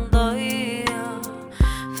من ضيع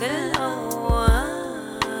في الأوهام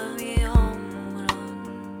عمرا.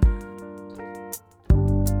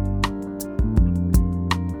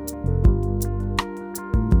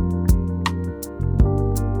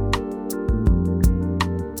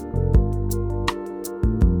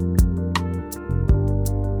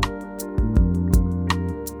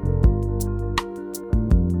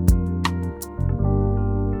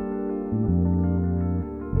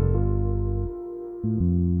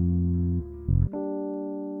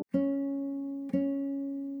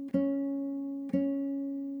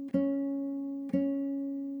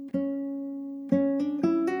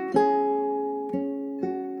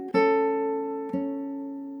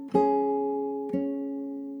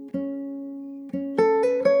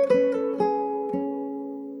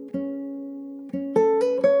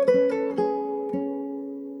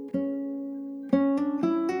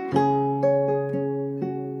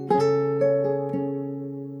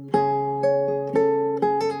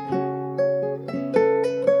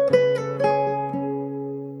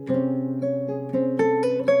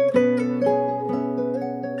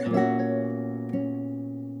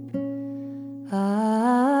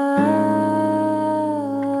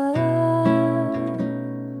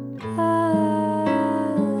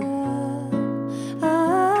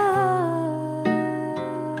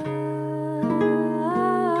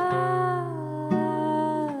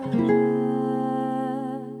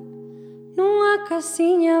 Nunha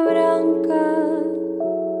casiña branca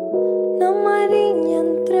na mariña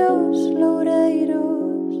entre os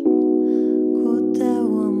loureiros, co teu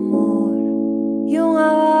amor e unha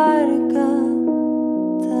barca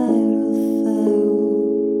ter o ceu.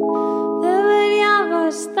 Debería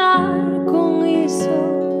bastar con iso,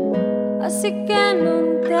 así que non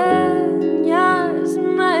teñas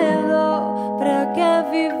medo. Para que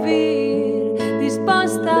vivir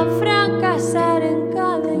disposta a fracasar en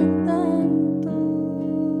cada intento.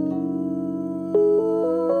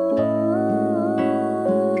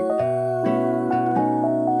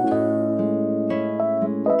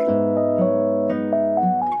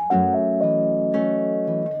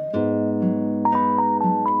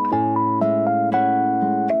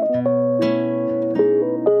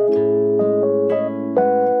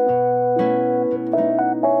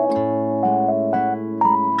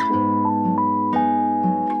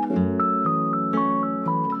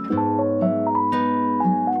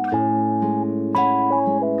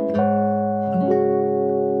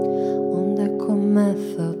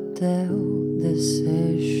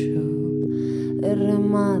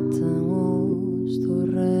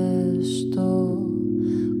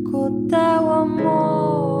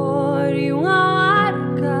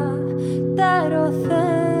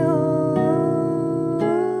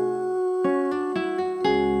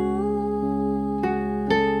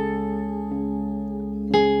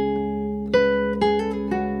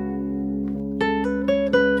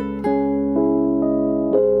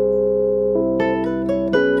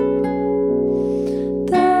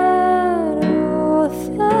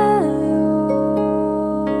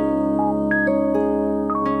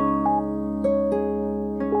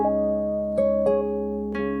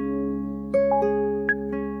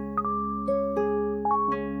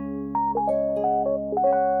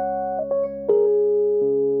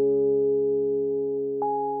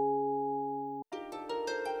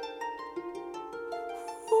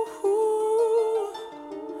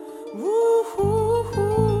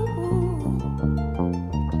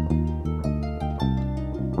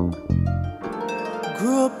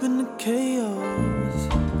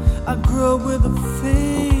 grew up with a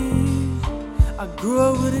fish, I grew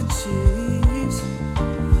up with a cheese.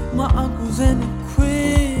 My uncles and the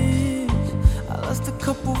quiz. I lost a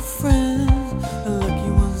couple friends, the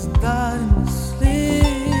lucky ones died in the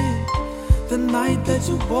sleep. The night that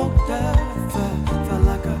you walked out, felt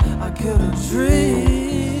like I killed a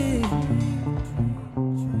dream.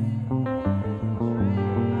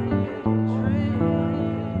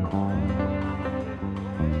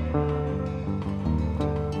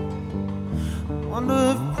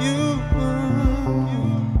 Wonder if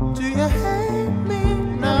do you hate me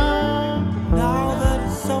now? Now that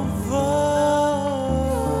it's over,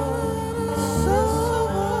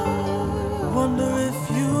 wonder if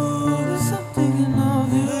you stop thinking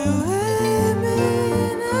of you. Do you hate me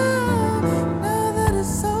now? Now that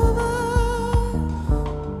it's over.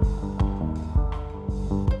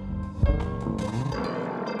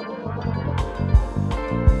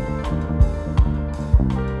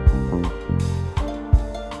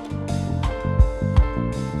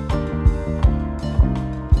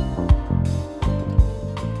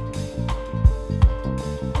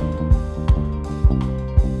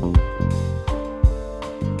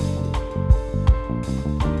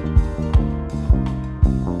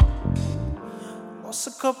 Lost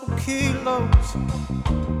a couple kilos,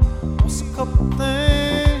 lost a couple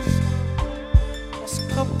things, lost a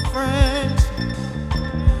couple friends,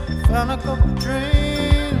 found a couple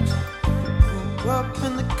dreams. Grew up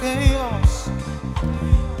in the chaos,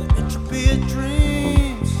 the entropy of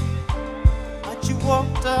dreams. Like you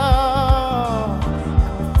walked out,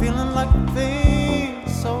 had me feeling like a fiend.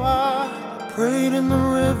 So I prayed in the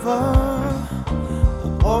river, the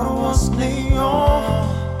water was neon.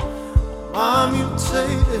 I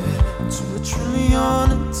mutated to a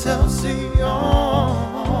trillion intelsions.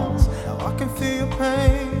 Now I can feel your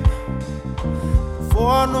pain before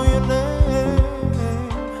I know your name.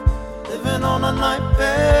 Living on a night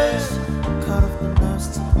base, cut off the nerves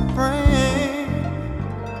to the brain.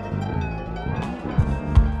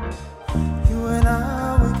 You and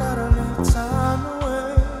I, we gotta leave time to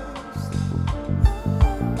waste.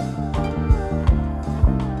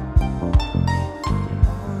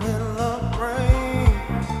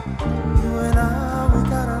 You and I, we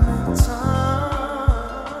gotta make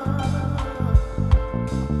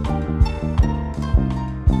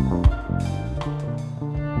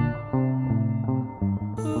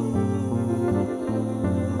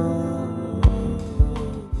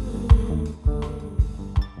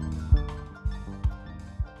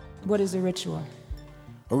What is a ritual?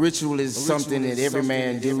 A ritual is something that every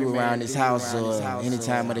man do around his house or any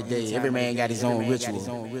time of the day. Every man got his own ritual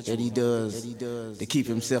that he does to keep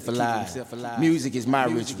himself alive. Music is my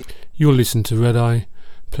ritual. You'll listen to Red Eye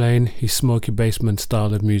playing his smoky basement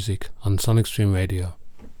style of music on Sonic Stream Radio.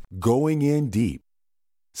 Going in deep.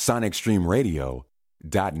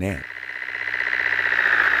 SonicStreamRadio.net.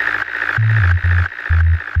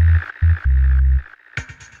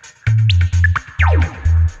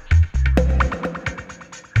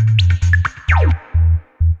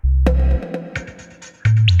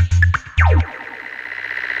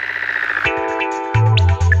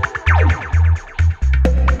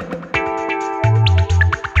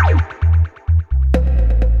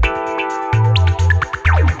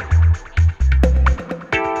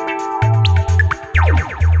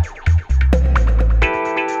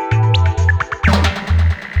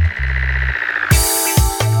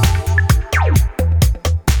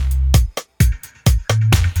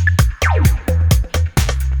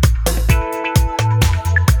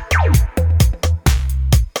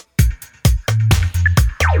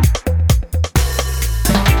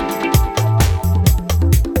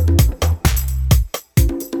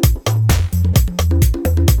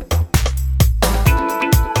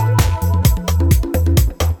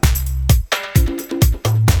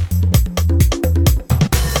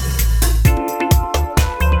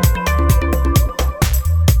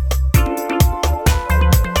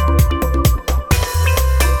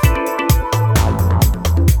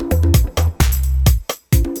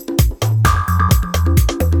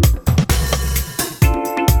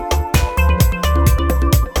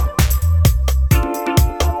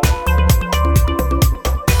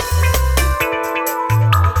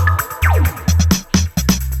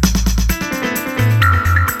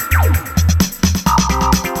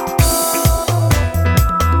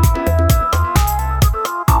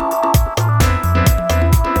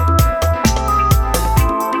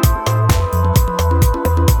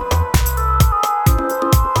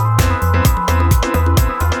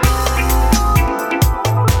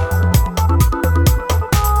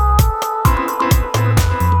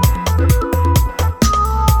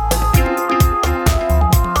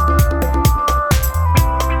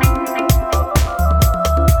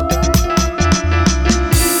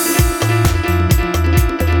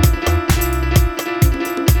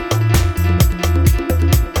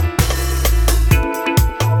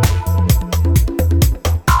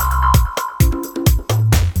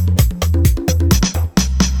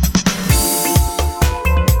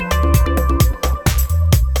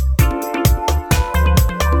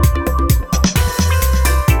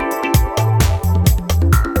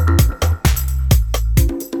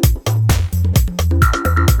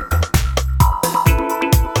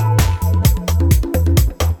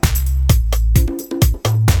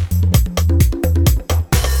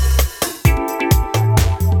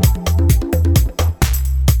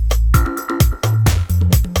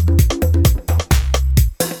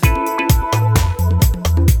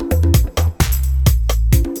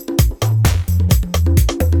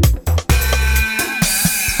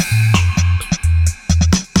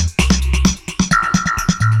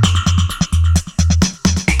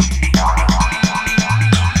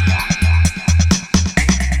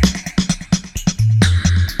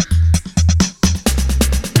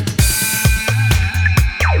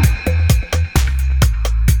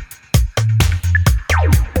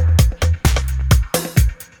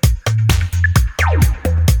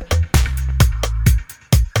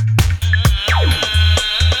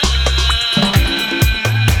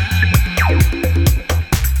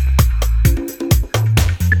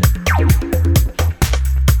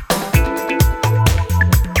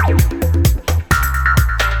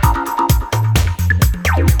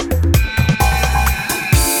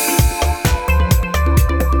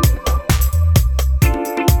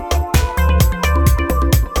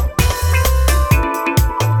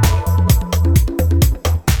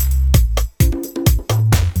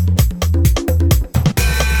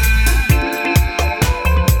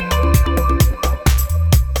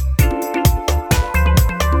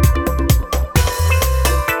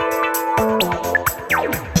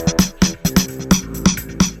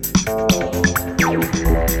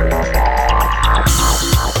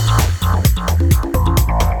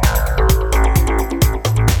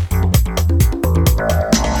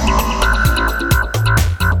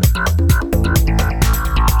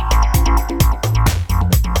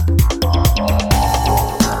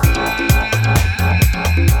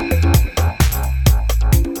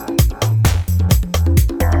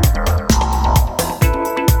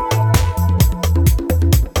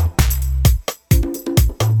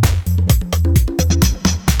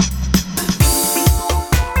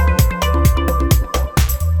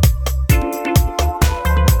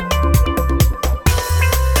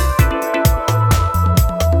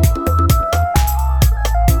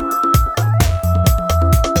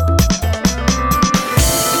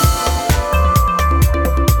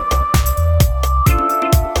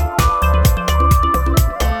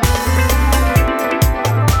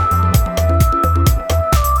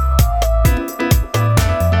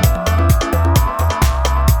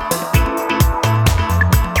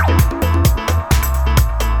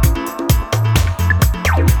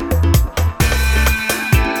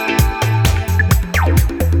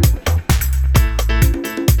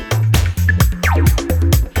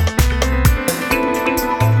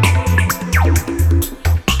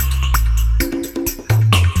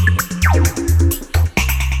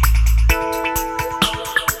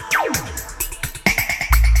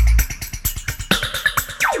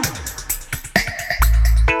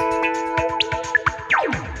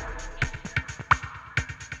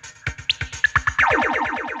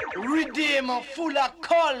 them are full of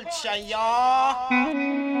culture, y'all.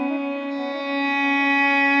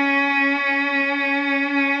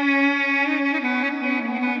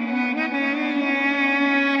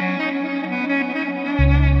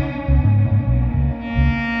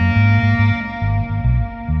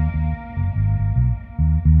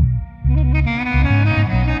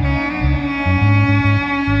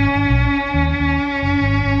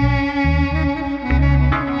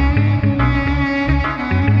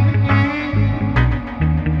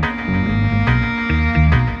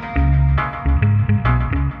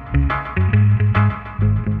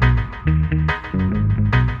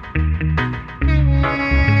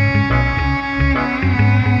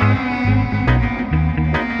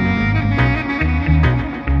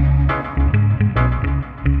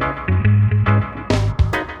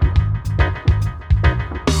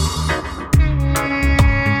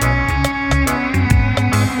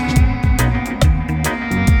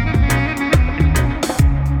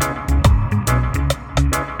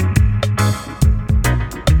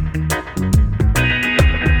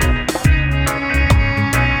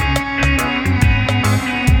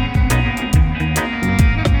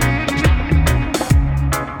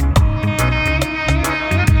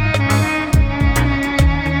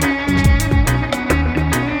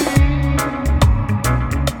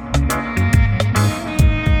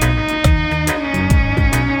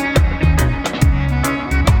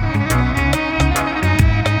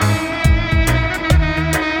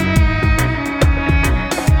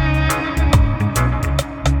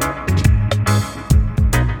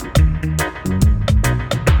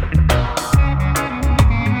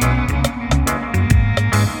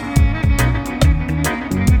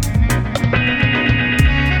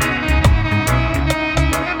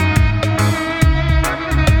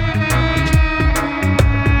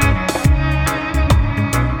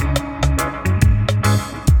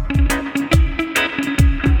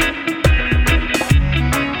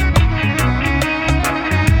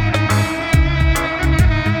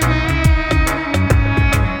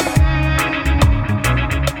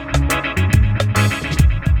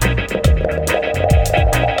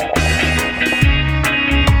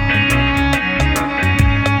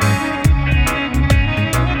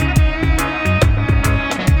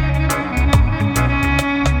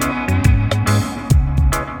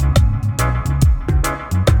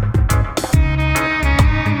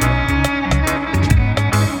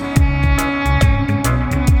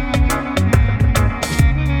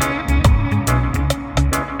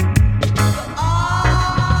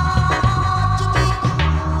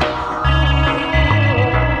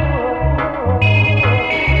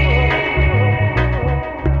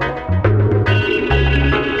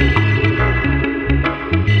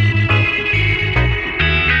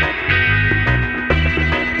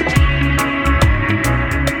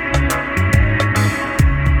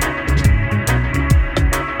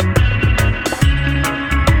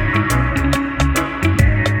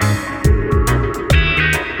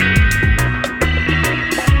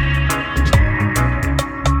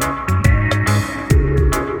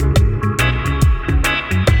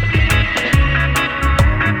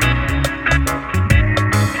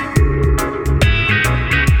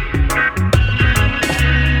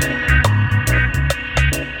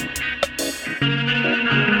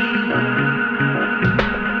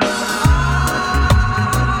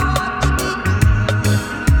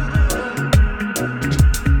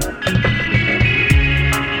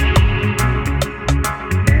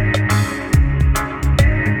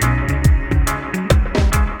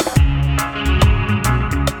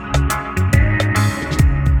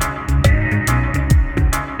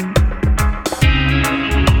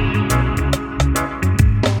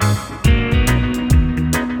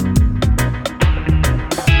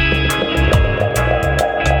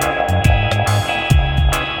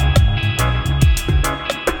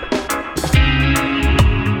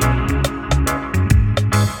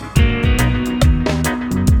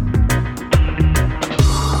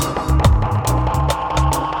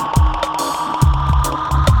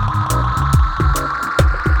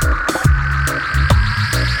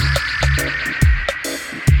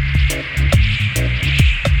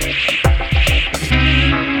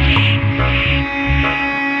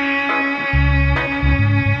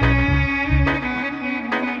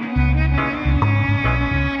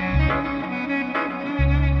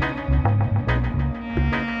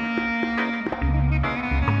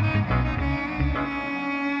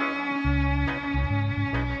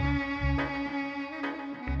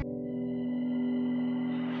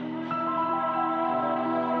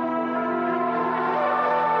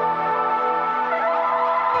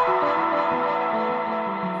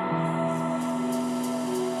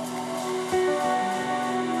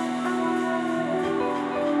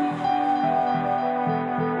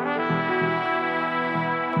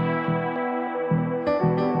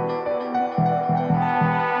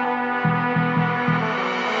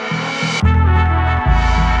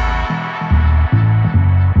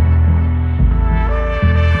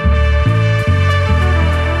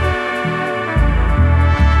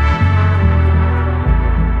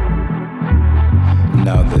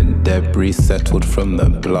 resettled from the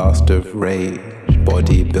blast of rage.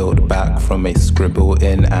 Body built back from a scribble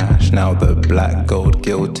in ash. Now the black gold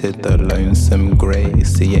gilded the lonesome grey.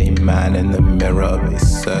 See a man in the mirror of a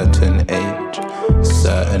certain age.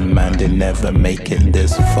 Certain man did never make it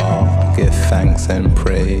this far. Give thanks and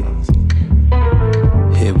praise.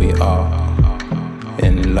 Here we are,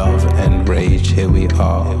 in love and rage. Here we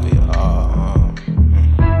are.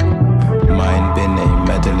 Mine been a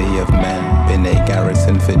medley of men, been a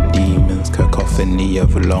garrison for demons, cacophony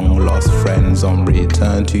of long lost friends on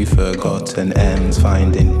return to forgotten ends.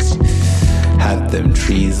 Finding had them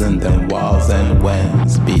treason, them wiles and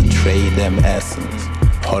wens, betray them essence,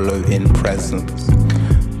 hollow in presence.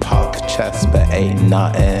 Puff chest but ain't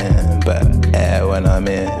nothing but air when I'm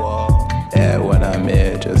here, air when I'm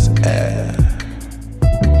here, just air.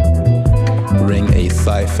 Ring a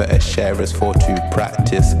cipher, a share is for to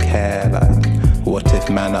practice care. Like, what if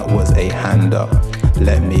man up was a hand up?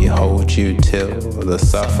 Let me hold you till the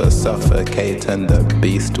suffer suffocate and the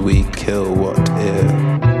beast we kill. What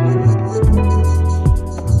if?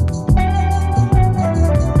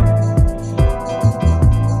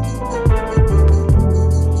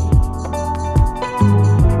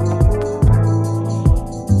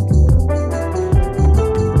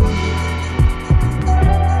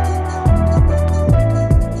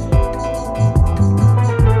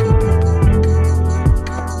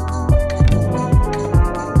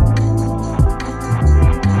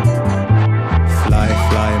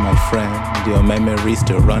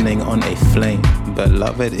 Still running on a flame.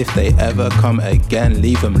 Beloved, if they ever come again,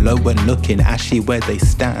 leave them low and looking ashy where they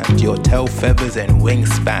stand. Your tail feathers and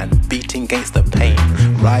wingspan beating against the pain.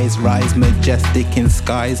 Rise, rise, majestic in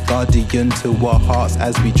skies, guardian to our hearts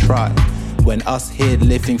as we try. When us here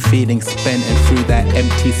living, feeling spent, and through that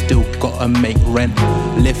empty still gotta make rent.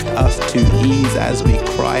 Lift us to ease as we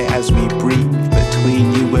cry, as we breathe.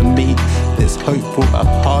 Between you and me, this hope brought a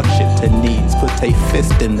hardship to needs. Put a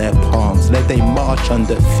fist in their palms, let they march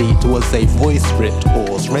under feet. Was a voice ripped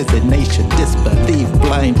hoarse, resignation, disbelief,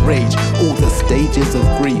 blind rage, all the stages of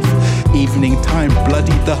grief. Evening time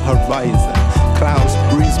bloodied the horizon. Clouds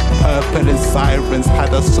bruised purple and sirens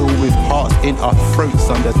had us all with hearts in our throats.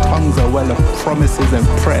 Under tongues a well of promises and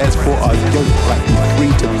prayers for our yoke, like we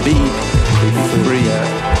free to be free.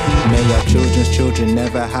 May our children's children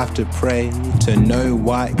never have to pray to no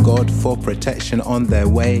white God for protection on their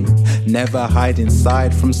way. Never hide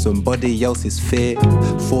inside from somebody else's fear,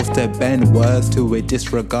 forced to bend words to a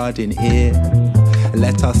disregarding ear.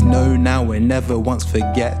 Let us know now and never once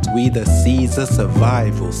forget. We the seeds of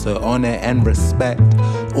survival, so honor and respect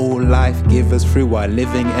all life givers through our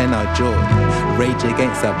living and our joy. Rage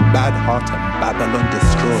against a bad heart and Babylon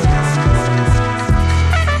destroys.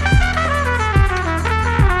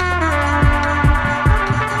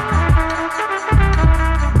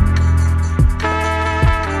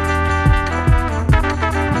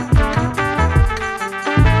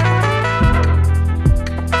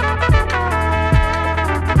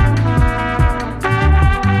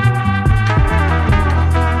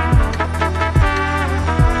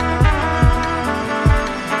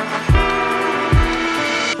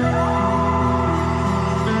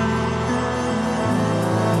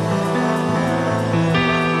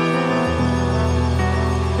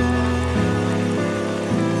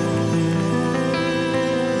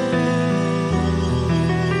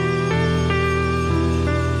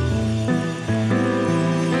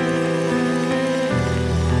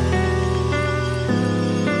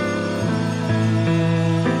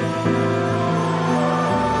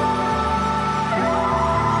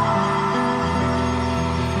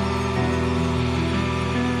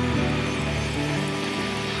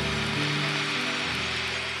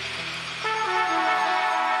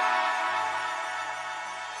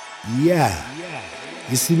 Yeah,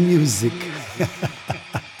 you see music,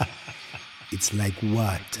 it's like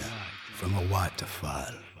water from a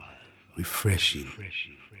waterfall, refreshing,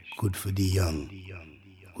 good for the young,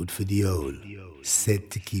 good for the old, set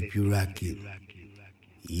to keep you rocking.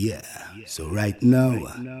 Yeah, so right now,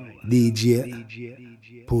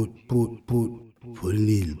 DJ, put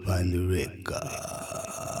Neil on the record.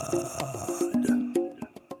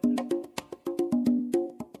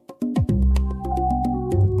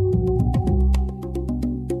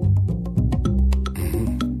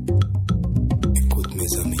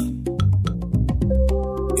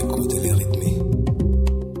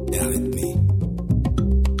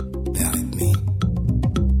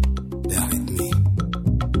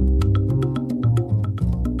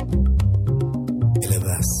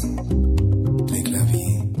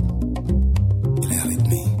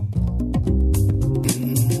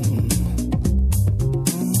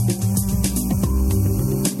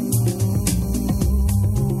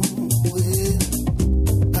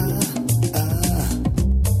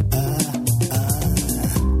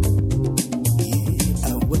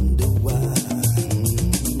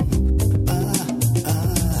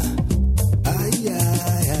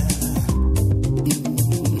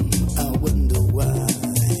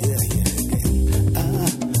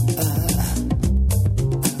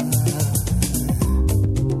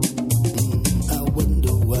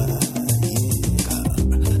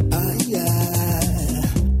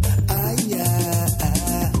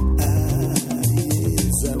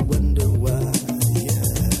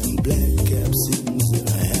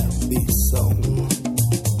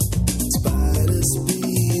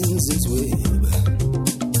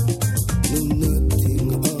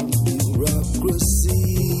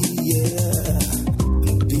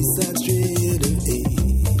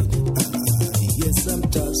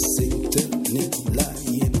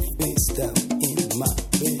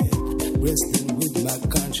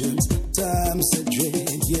 conscience. Times a dread,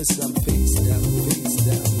 yes, I'm face down,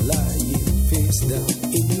 lying face down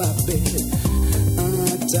in my bed.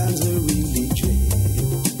 Times are really dread.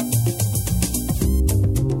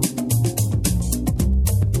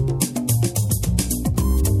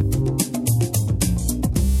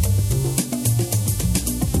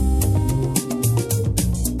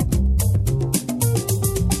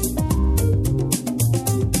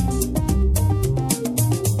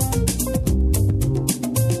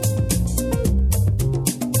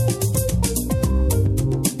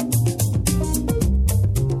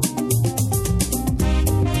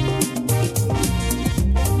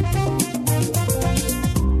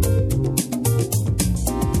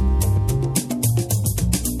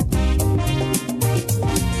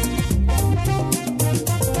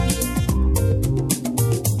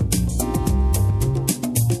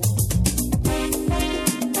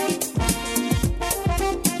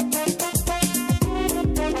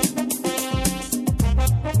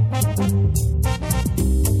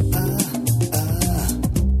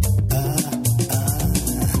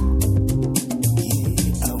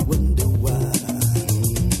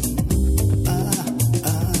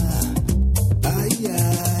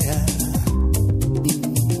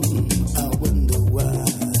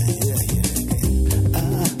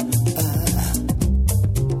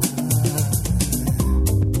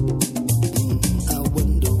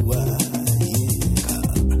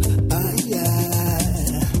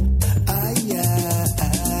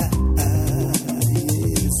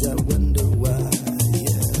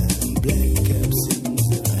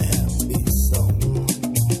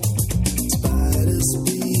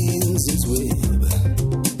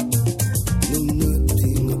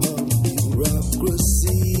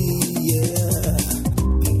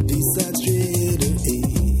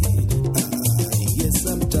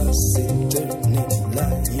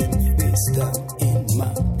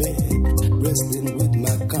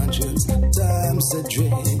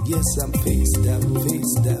 I'm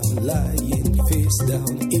face down, lying face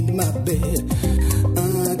down in my bed.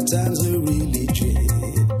 Times are really dread.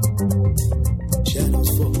 Shadows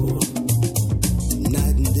fall,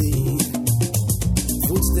 night and day.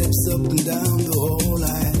 Footsteps up and down the hall,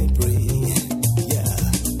 I pray. Yeah,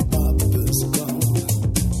 Papa's gone,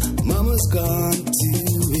 Mama's gone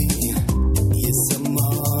too. Yes, I'm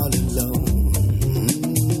all alone.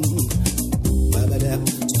 Ba-ba-da,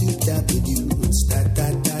 stoop-da-ba-doo.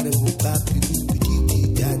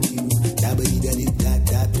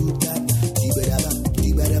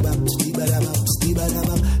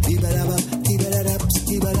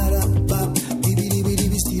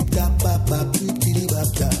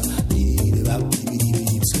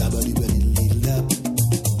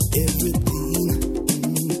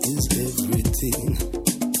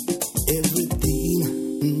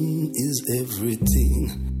 Everything is everything.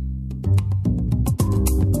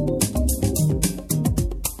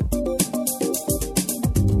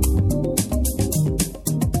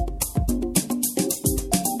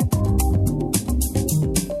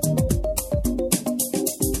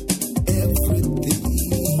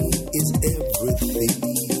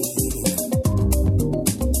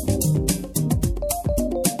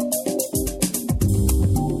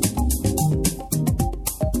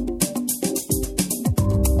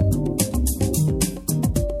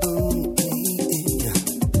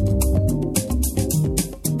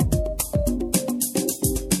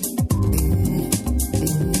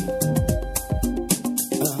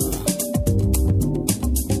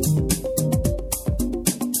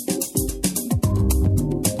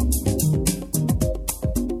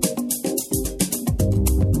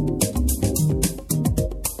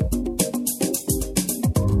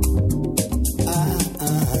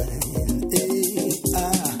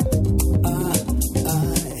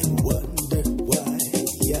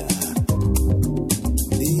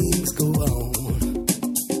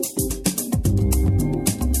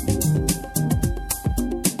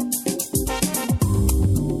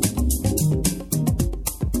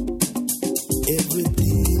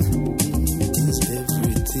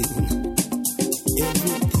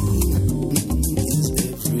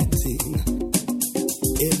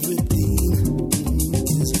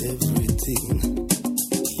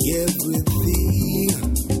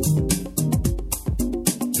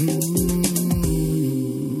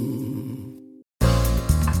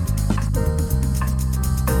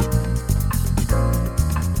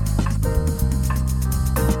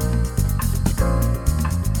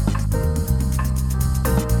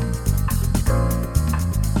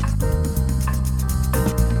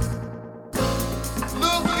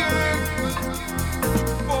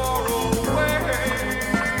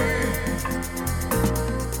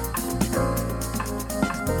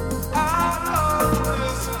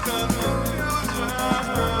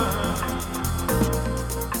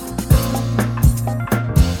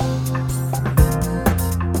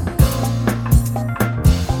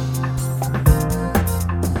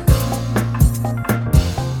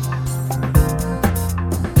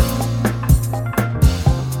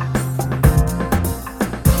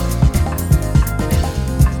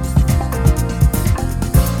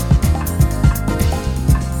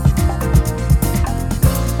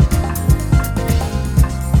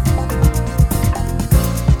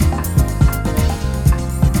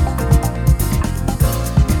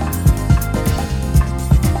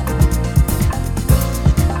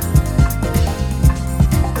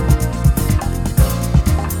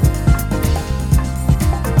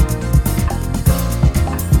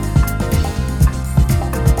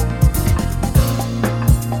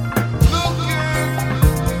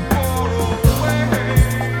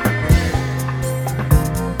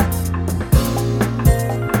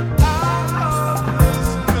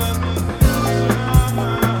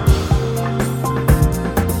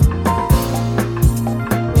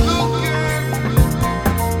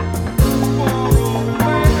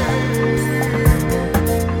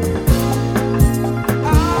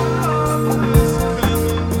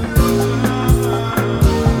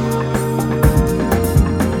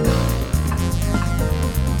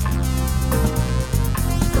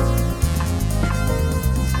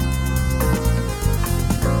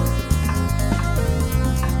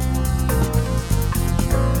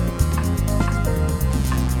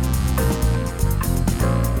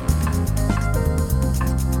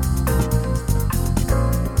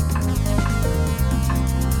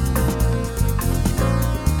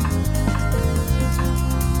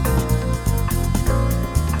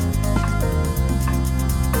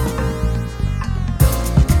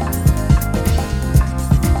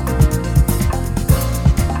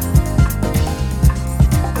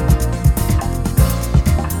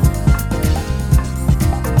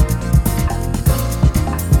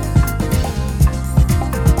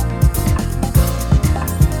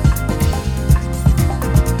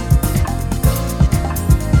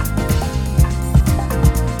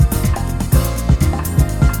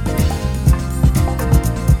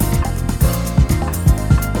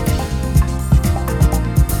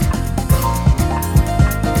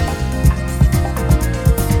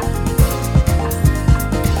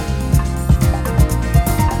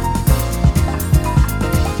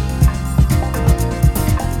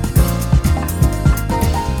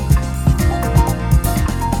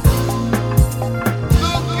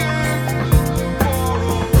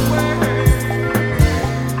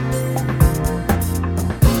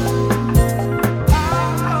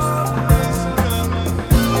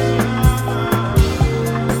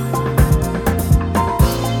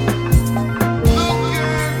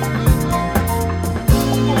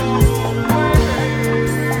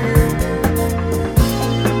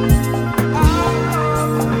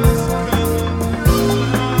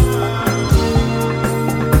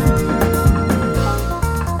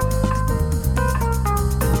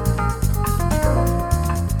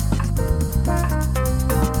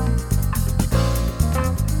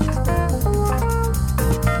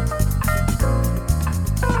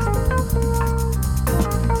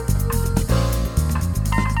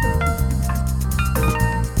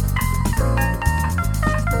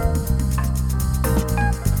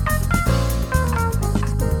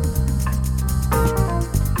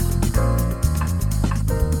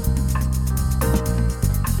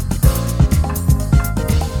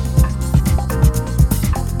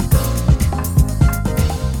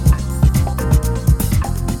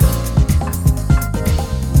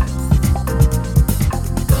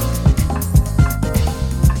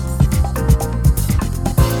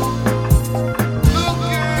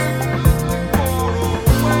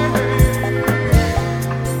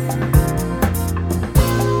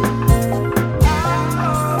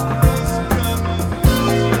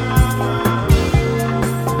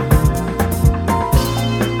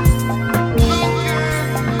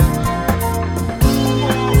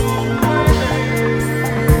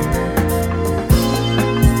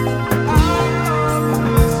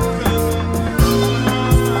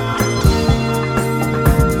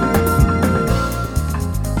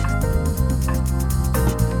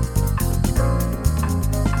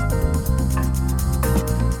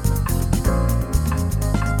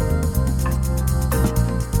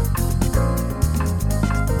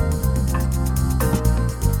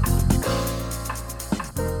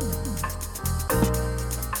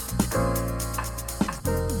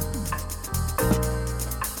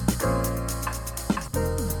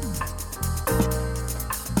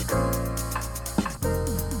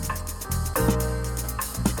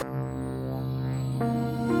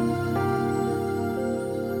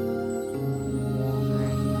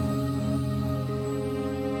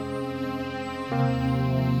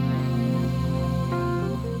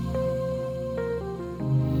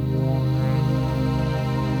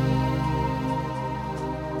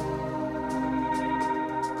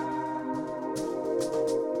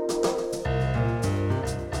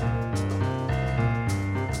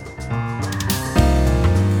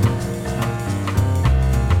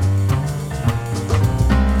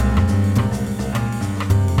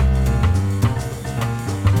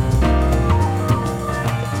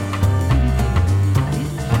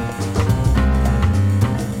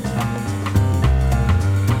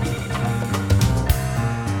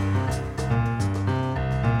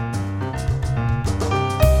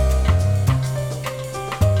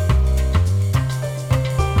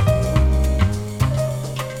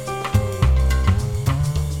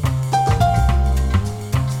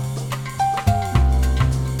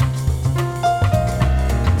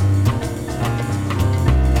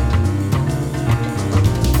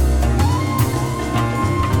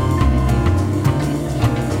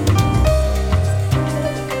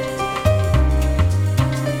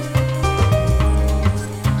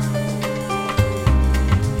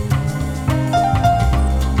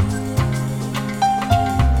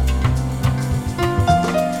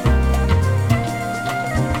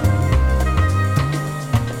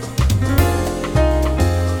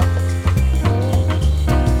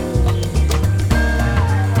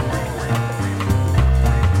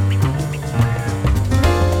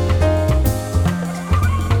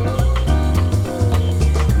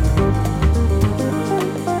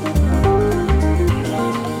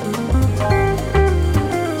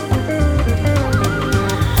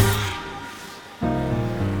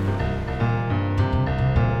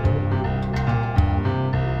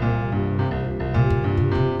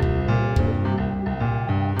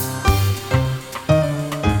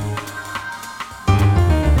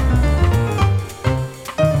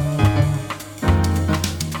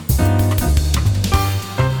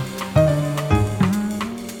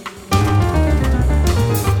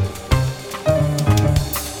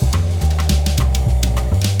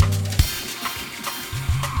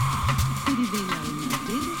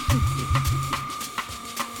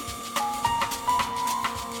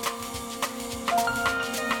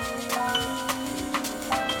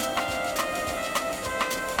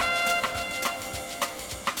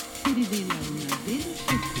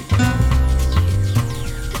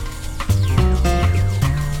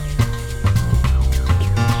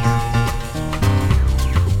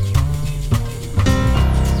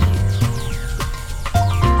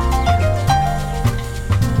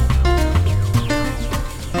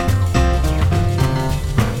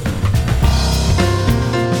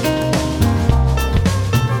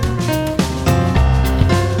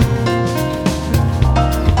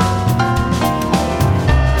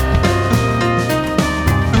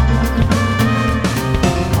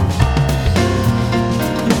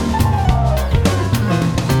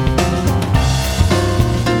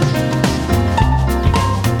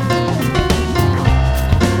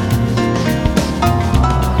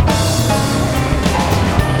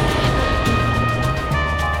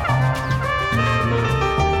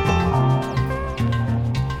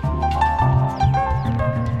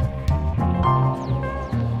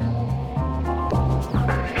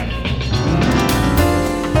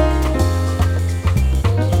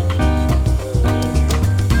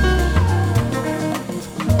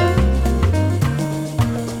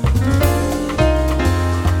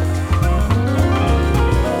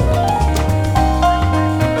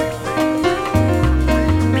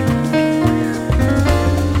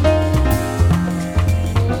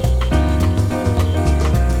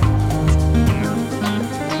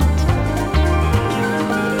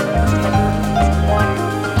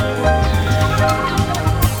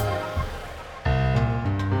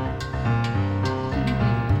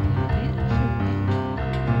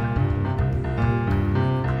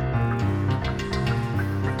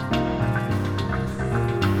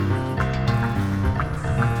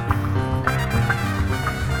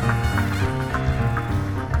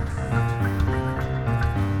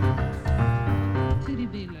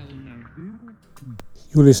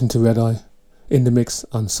 You listen to Red Eye in the mix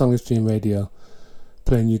on Sonic Stream Radio,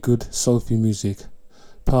 playing you good soulful music,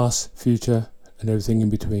 past, future, and everything in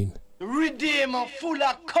between. Redeemer full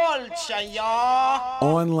of culture, y'all.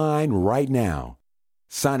 Online right now.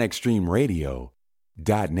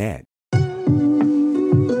 SonicStreamRadio.net.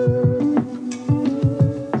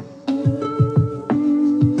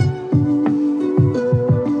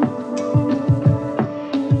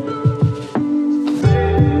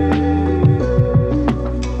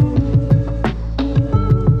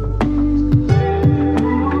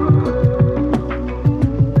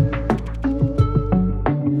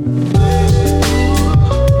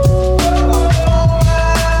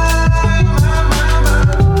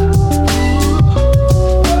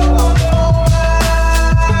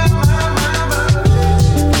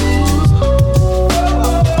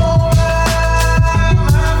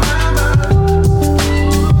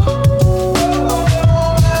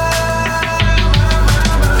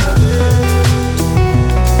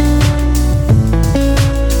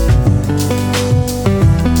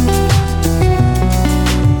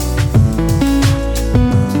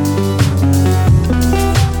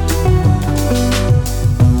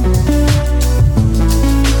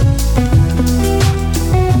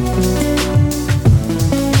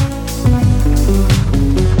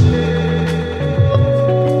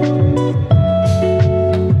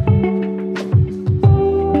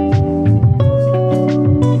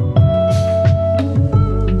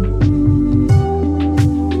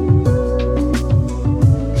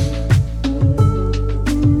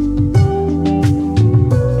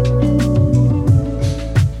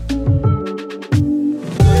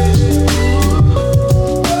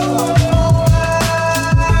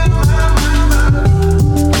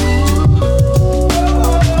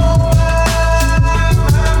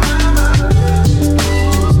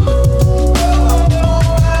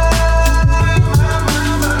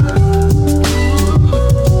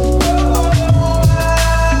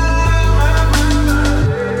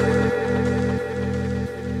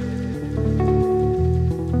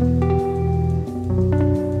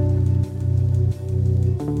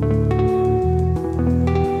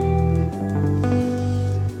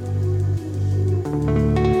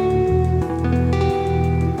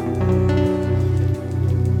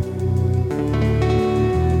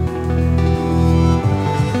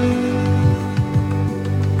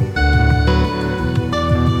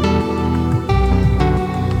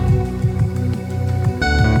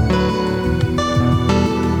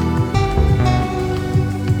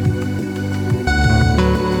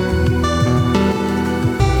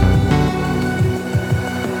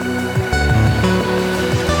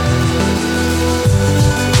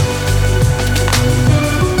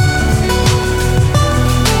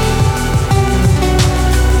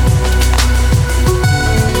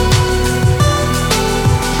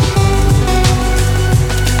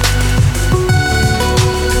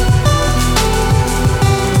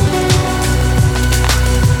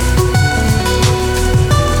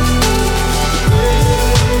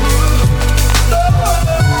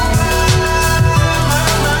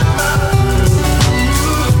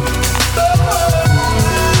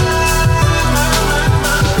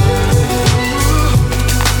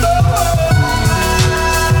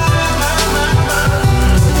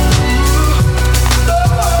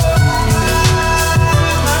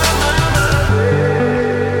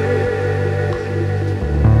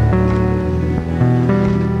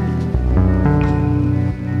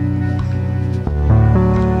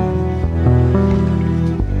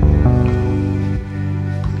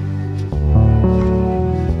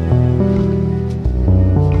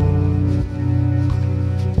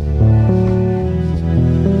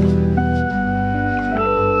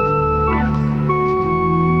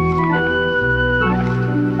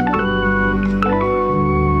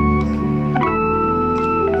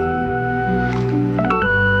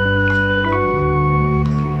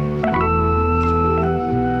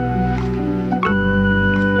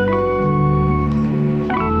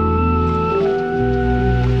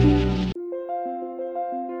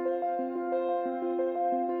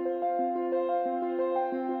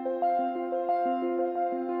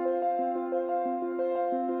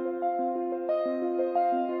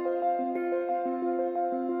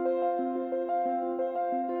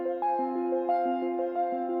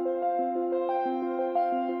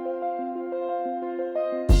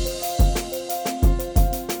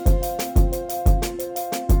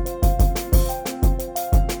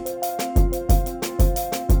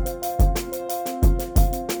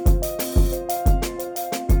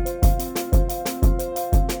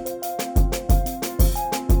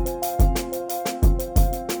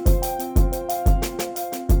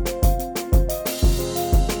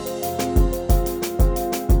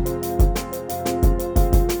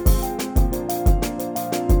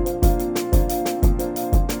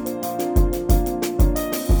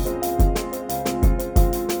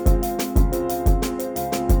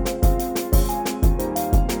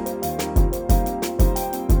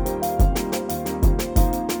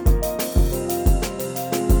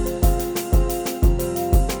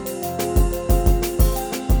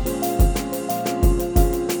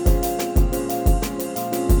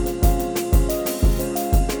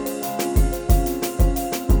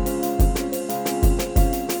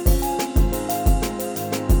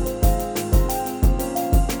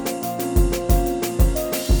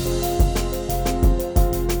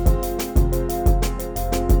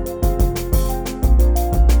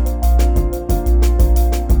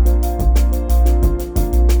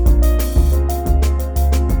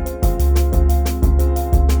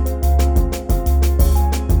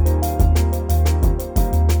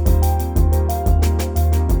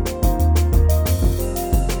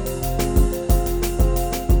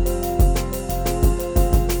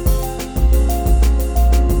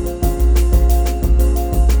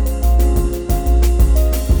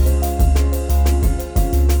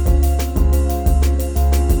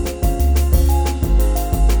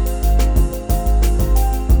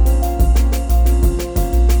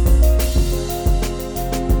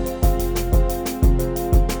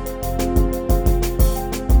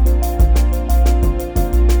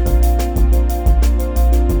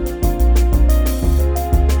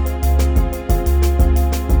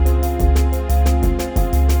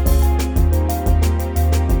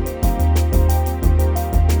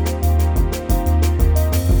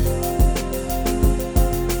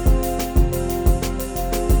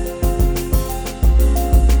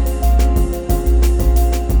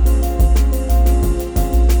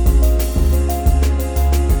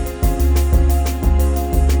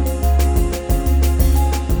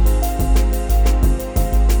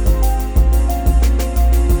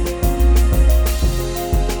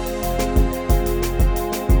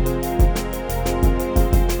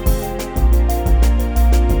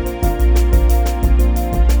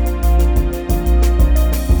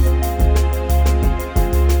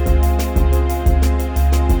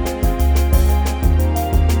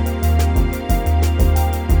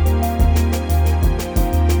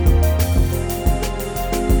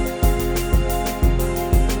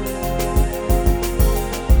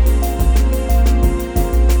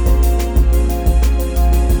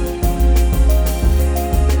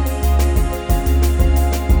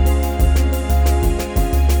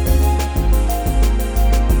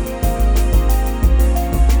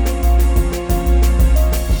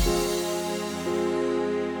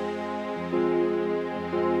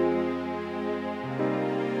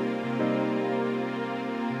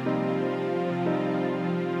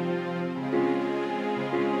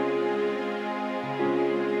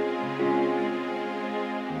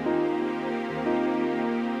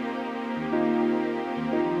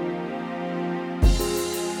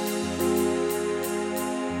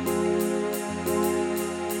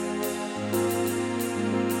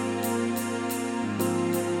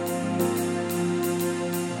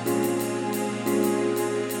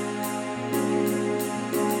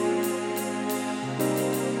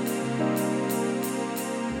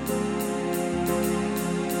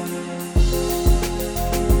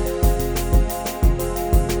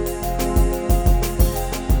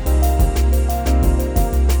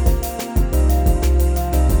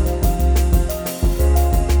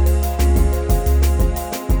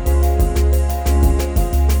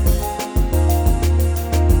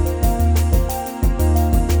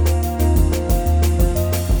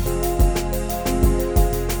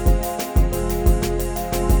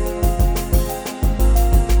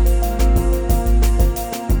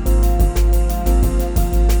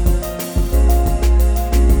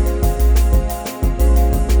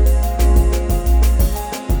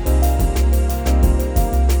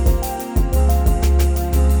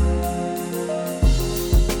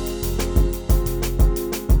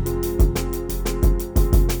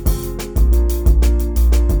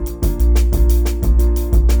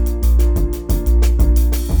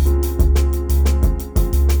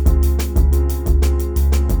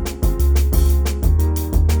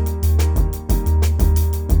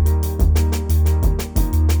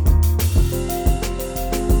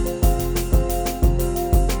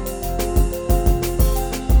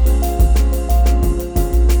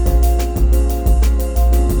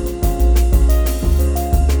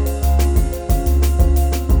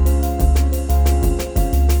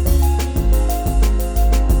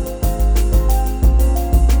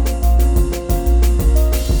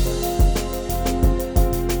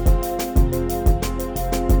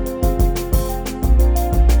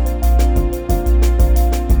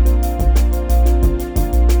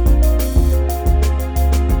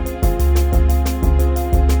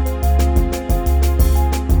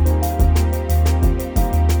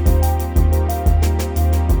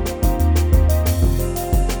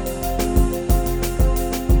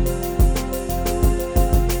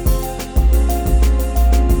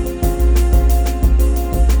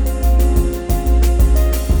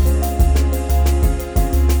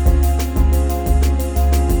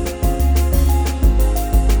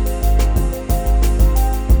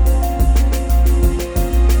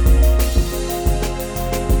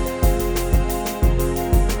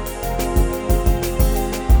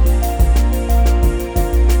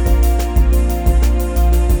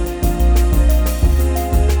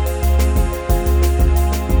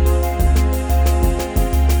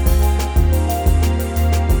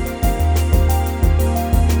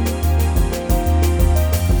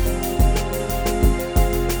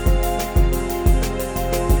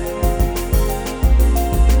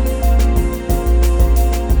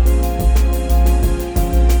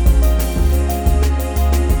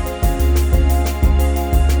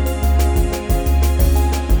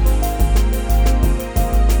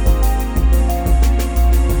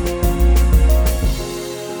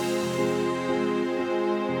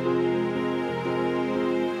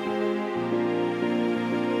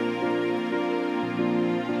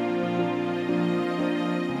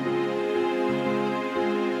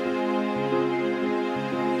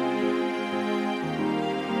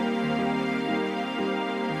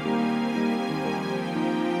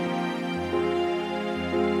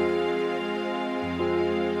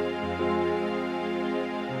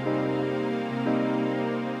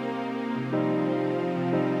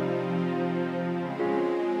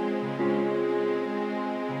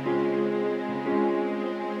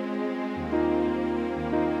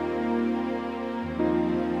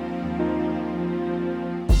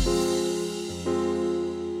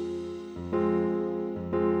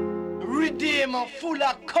 them are full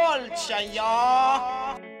of culture,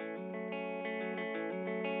 y'all.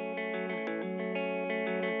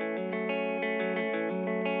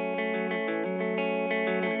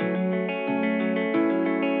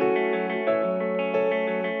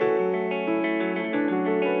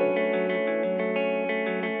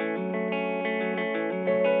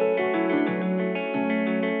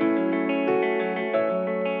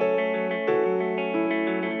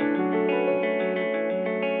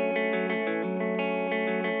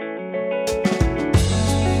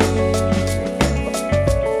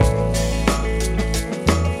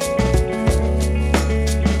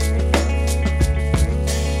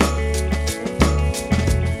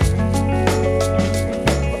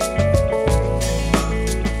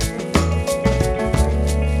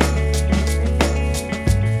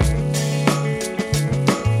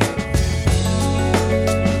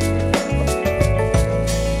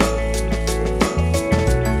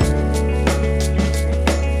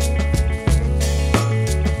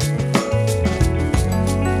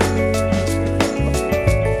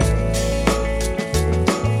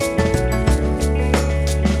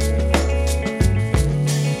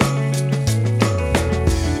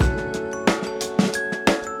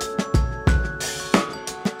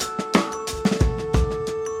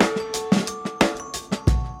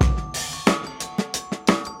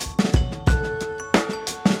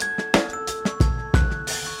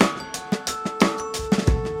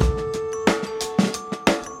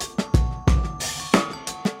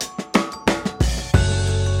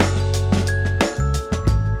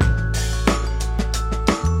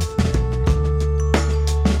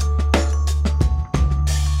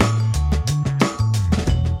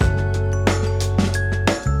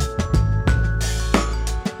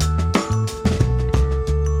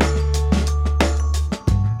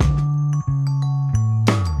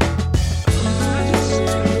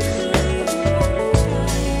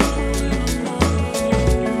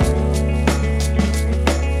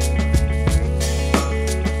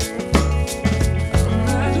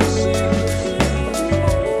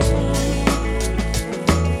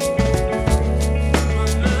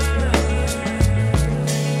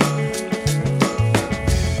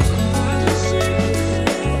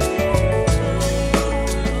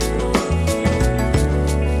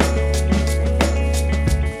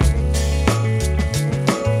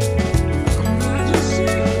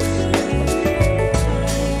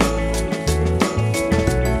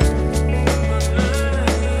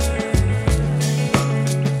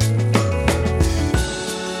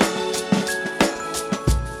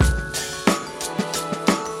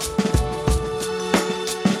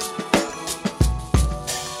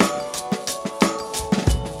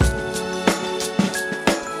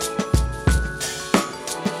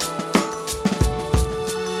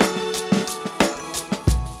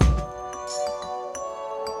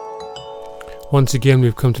 Once again,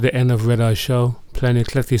 we've come to the end of Red Eye Show, playing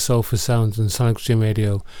eclectic soulful sounds on Sonic Stream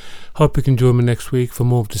Radio. Hope you can join me next week for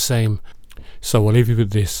more of the same. So I'll leave you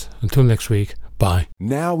with this. Until next week, bye.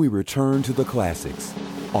 Now we return to the classics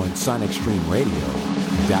on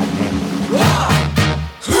SonicStreamRadio.net.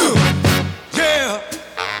 Yeah.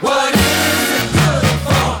 What is it good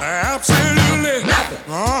for? Absolutely nothing.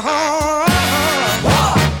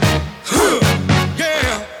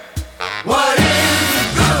 Yeah. What is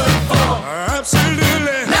it good for?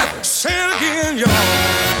 Absolutely nothing. Say it again, y'all.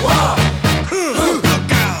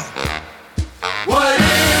 Look out. What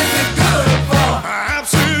is it good for?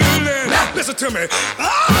 Absolutely nothing. Listen to me. I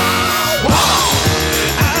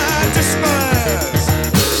despise.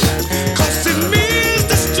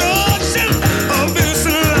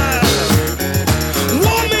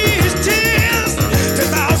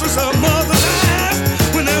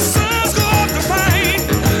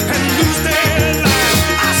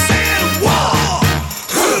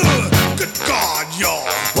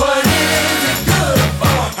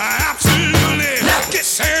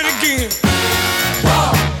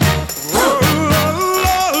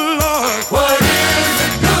 What is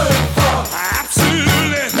it good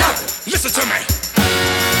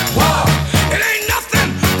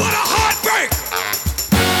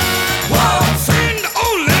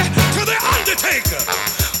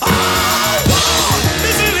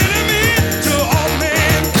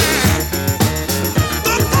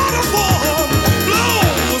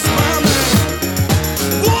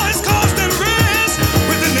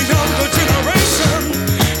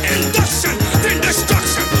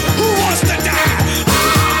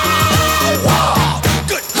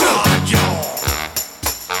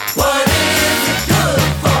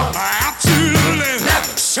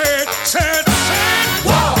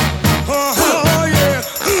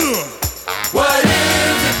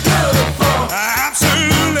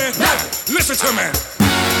Listen to me.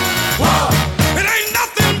 Whoa. It ain't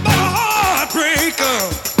nothing but a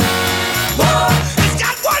heartbreaker. Whoa. It's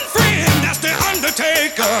got one friend, that's the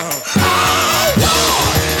Undertaker. Oh,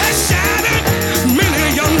 Lord, has shattered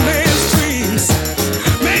many young men's dreams,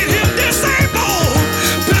 made him disabled,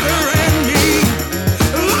 bitter and mean.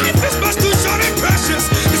 Life is much too short and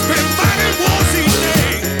precious. It's been fighting wars each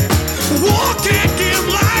day. War can't give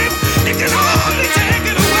life, it can only take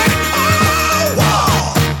it away. Oh,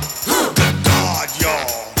 war. Good God, y'all.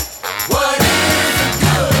 What is it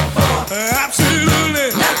good for? Absolutely.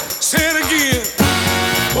 Say it again.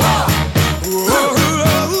 War. Oh,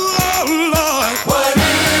 Lord. What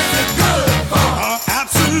is it good for?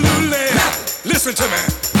 Absolutely. Listen to me.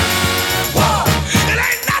 War. It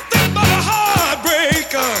ain't nothing but a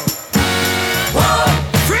heartbreaker. War.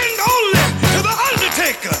 Friend only to the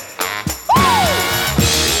Undertaker.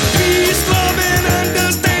 Peace, love, and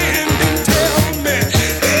understanding. Tell me,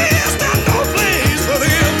 is there no place for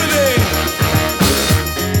them today?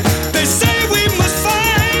 They say we must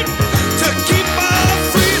fight to keep our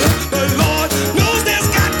freedom. The Lord knows there's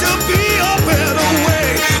got to be a better way.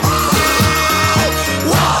 Oh,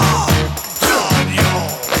 wow, God, y'all.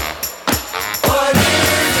 What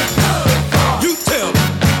is it good for? You tell me.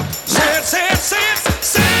 Say it, say it, say it,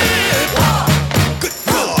 say it. Good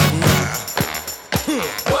God, now.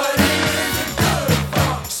 What is it good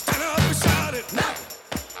for? Stand up and shout it.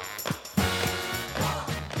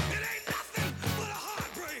 It ain't nothing but a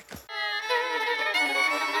heartbreaker.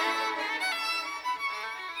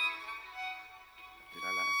 Did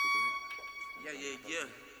I light a cigarette? Yeah, yeah, yeah.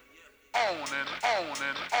 On and on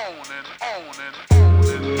and on and on and on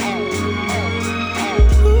and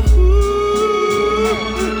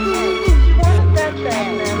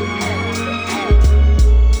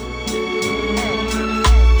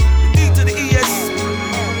E to the ES.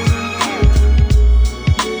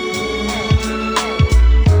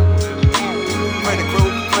 Freddy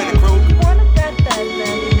Krueger, Freddy Krueger.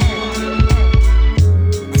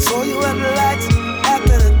 I saw you at the lights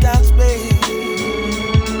after the dance, babe.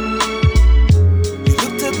 You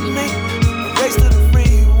looked at me, raced to the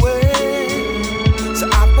freeway. So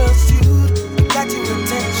I pursued, I got your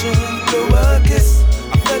attention. Blew a kiss,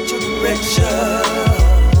 I felt your direction.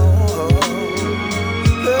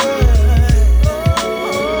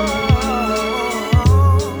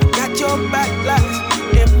 Got your backlights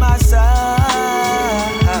in my side.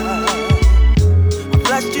 I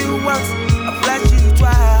flashed you once, I flashed you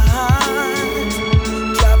twice.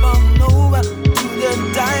 Drive on over to the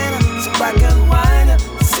diner so I can wine her,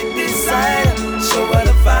 sit beside her, show her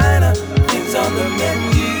the finer things on the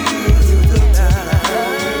menu.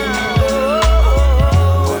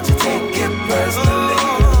 Won't you take it personally?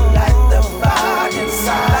 Light the fire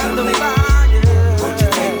inside of me. Won't you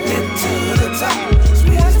take me to the top?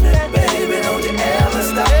 Squeeze me, baby, don't you ever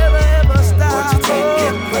stop. Won't you take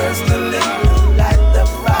it personally? Light the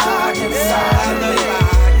fire inside of me.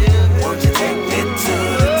 Won't you take me to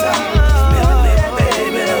the top? Spin me,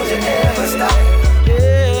 baby, don't you ever stop.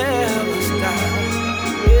 Ever stop.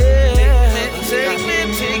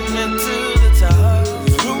 Take me to the top.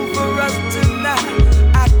 There's room for us tonight.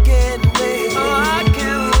 I can't wait. Oh, I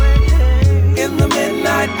can't wait. In the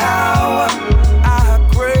midnight hour, I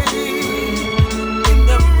crave. In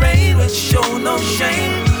the rain, with show no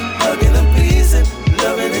shame. Hugging and pleasing,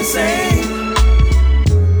 loving insane.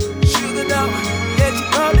 Sugar down, yeah, you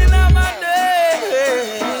calling out my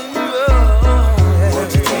name. Oh,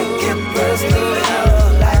 won't you take it personally?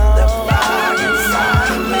 Light the fire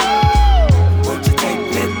inside of me. Won't you take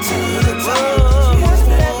me to the top? Squeeze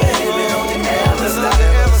me, baby, don't you ever stop.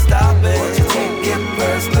 Won't you take it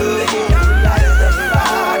personally? Light the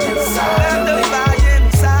fire inside of me.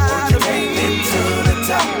 Won't you take me to the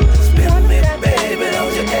top? Spin me, baby,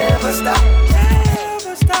 don't you ever stop.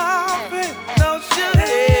 Never stop it, no shit.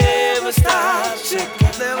 Never stop, shit.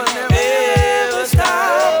 Never, never, ever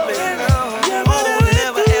stop it. Oh, never,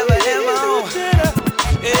 ever, ever.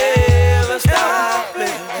 Ever stop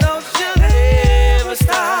it, no shit. Never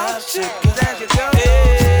stop, shit.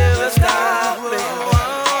 Ever stop it.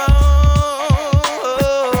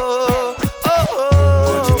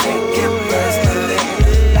 Won't you take it personally?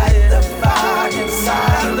 Light the fire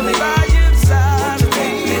inside of me. Won't you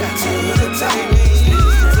take me to the top?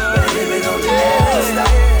 Baby, don't you ever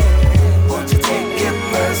stop. Won't you take it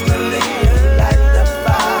personally? Light the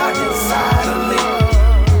fire inside of me.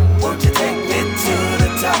 Won't you take me to the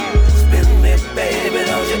top? Spin me, baby,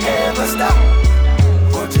 don't you ever stop.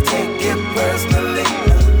 Won't you take it personally?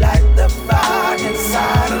 Light the fire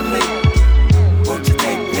inside of me. Won't you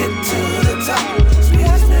take me to the top?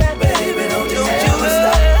 Squeeze me, baby, don't you ever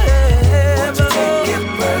stop. Won't you take it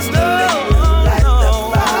personally?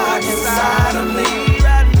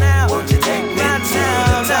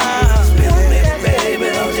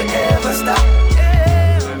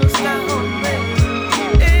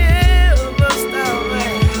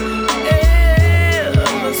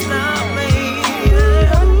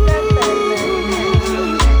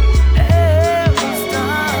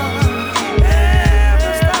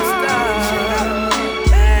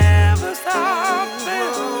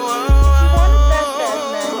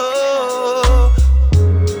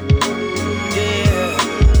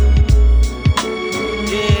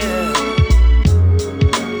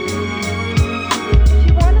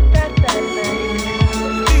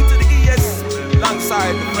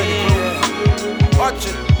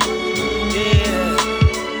 you. Yeah.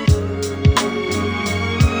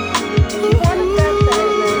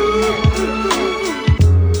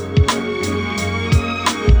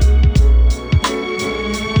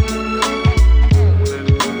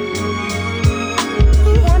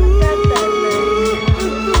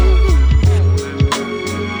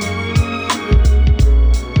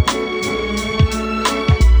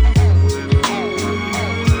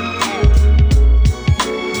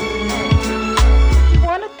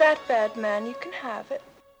 Bad man, you can have it.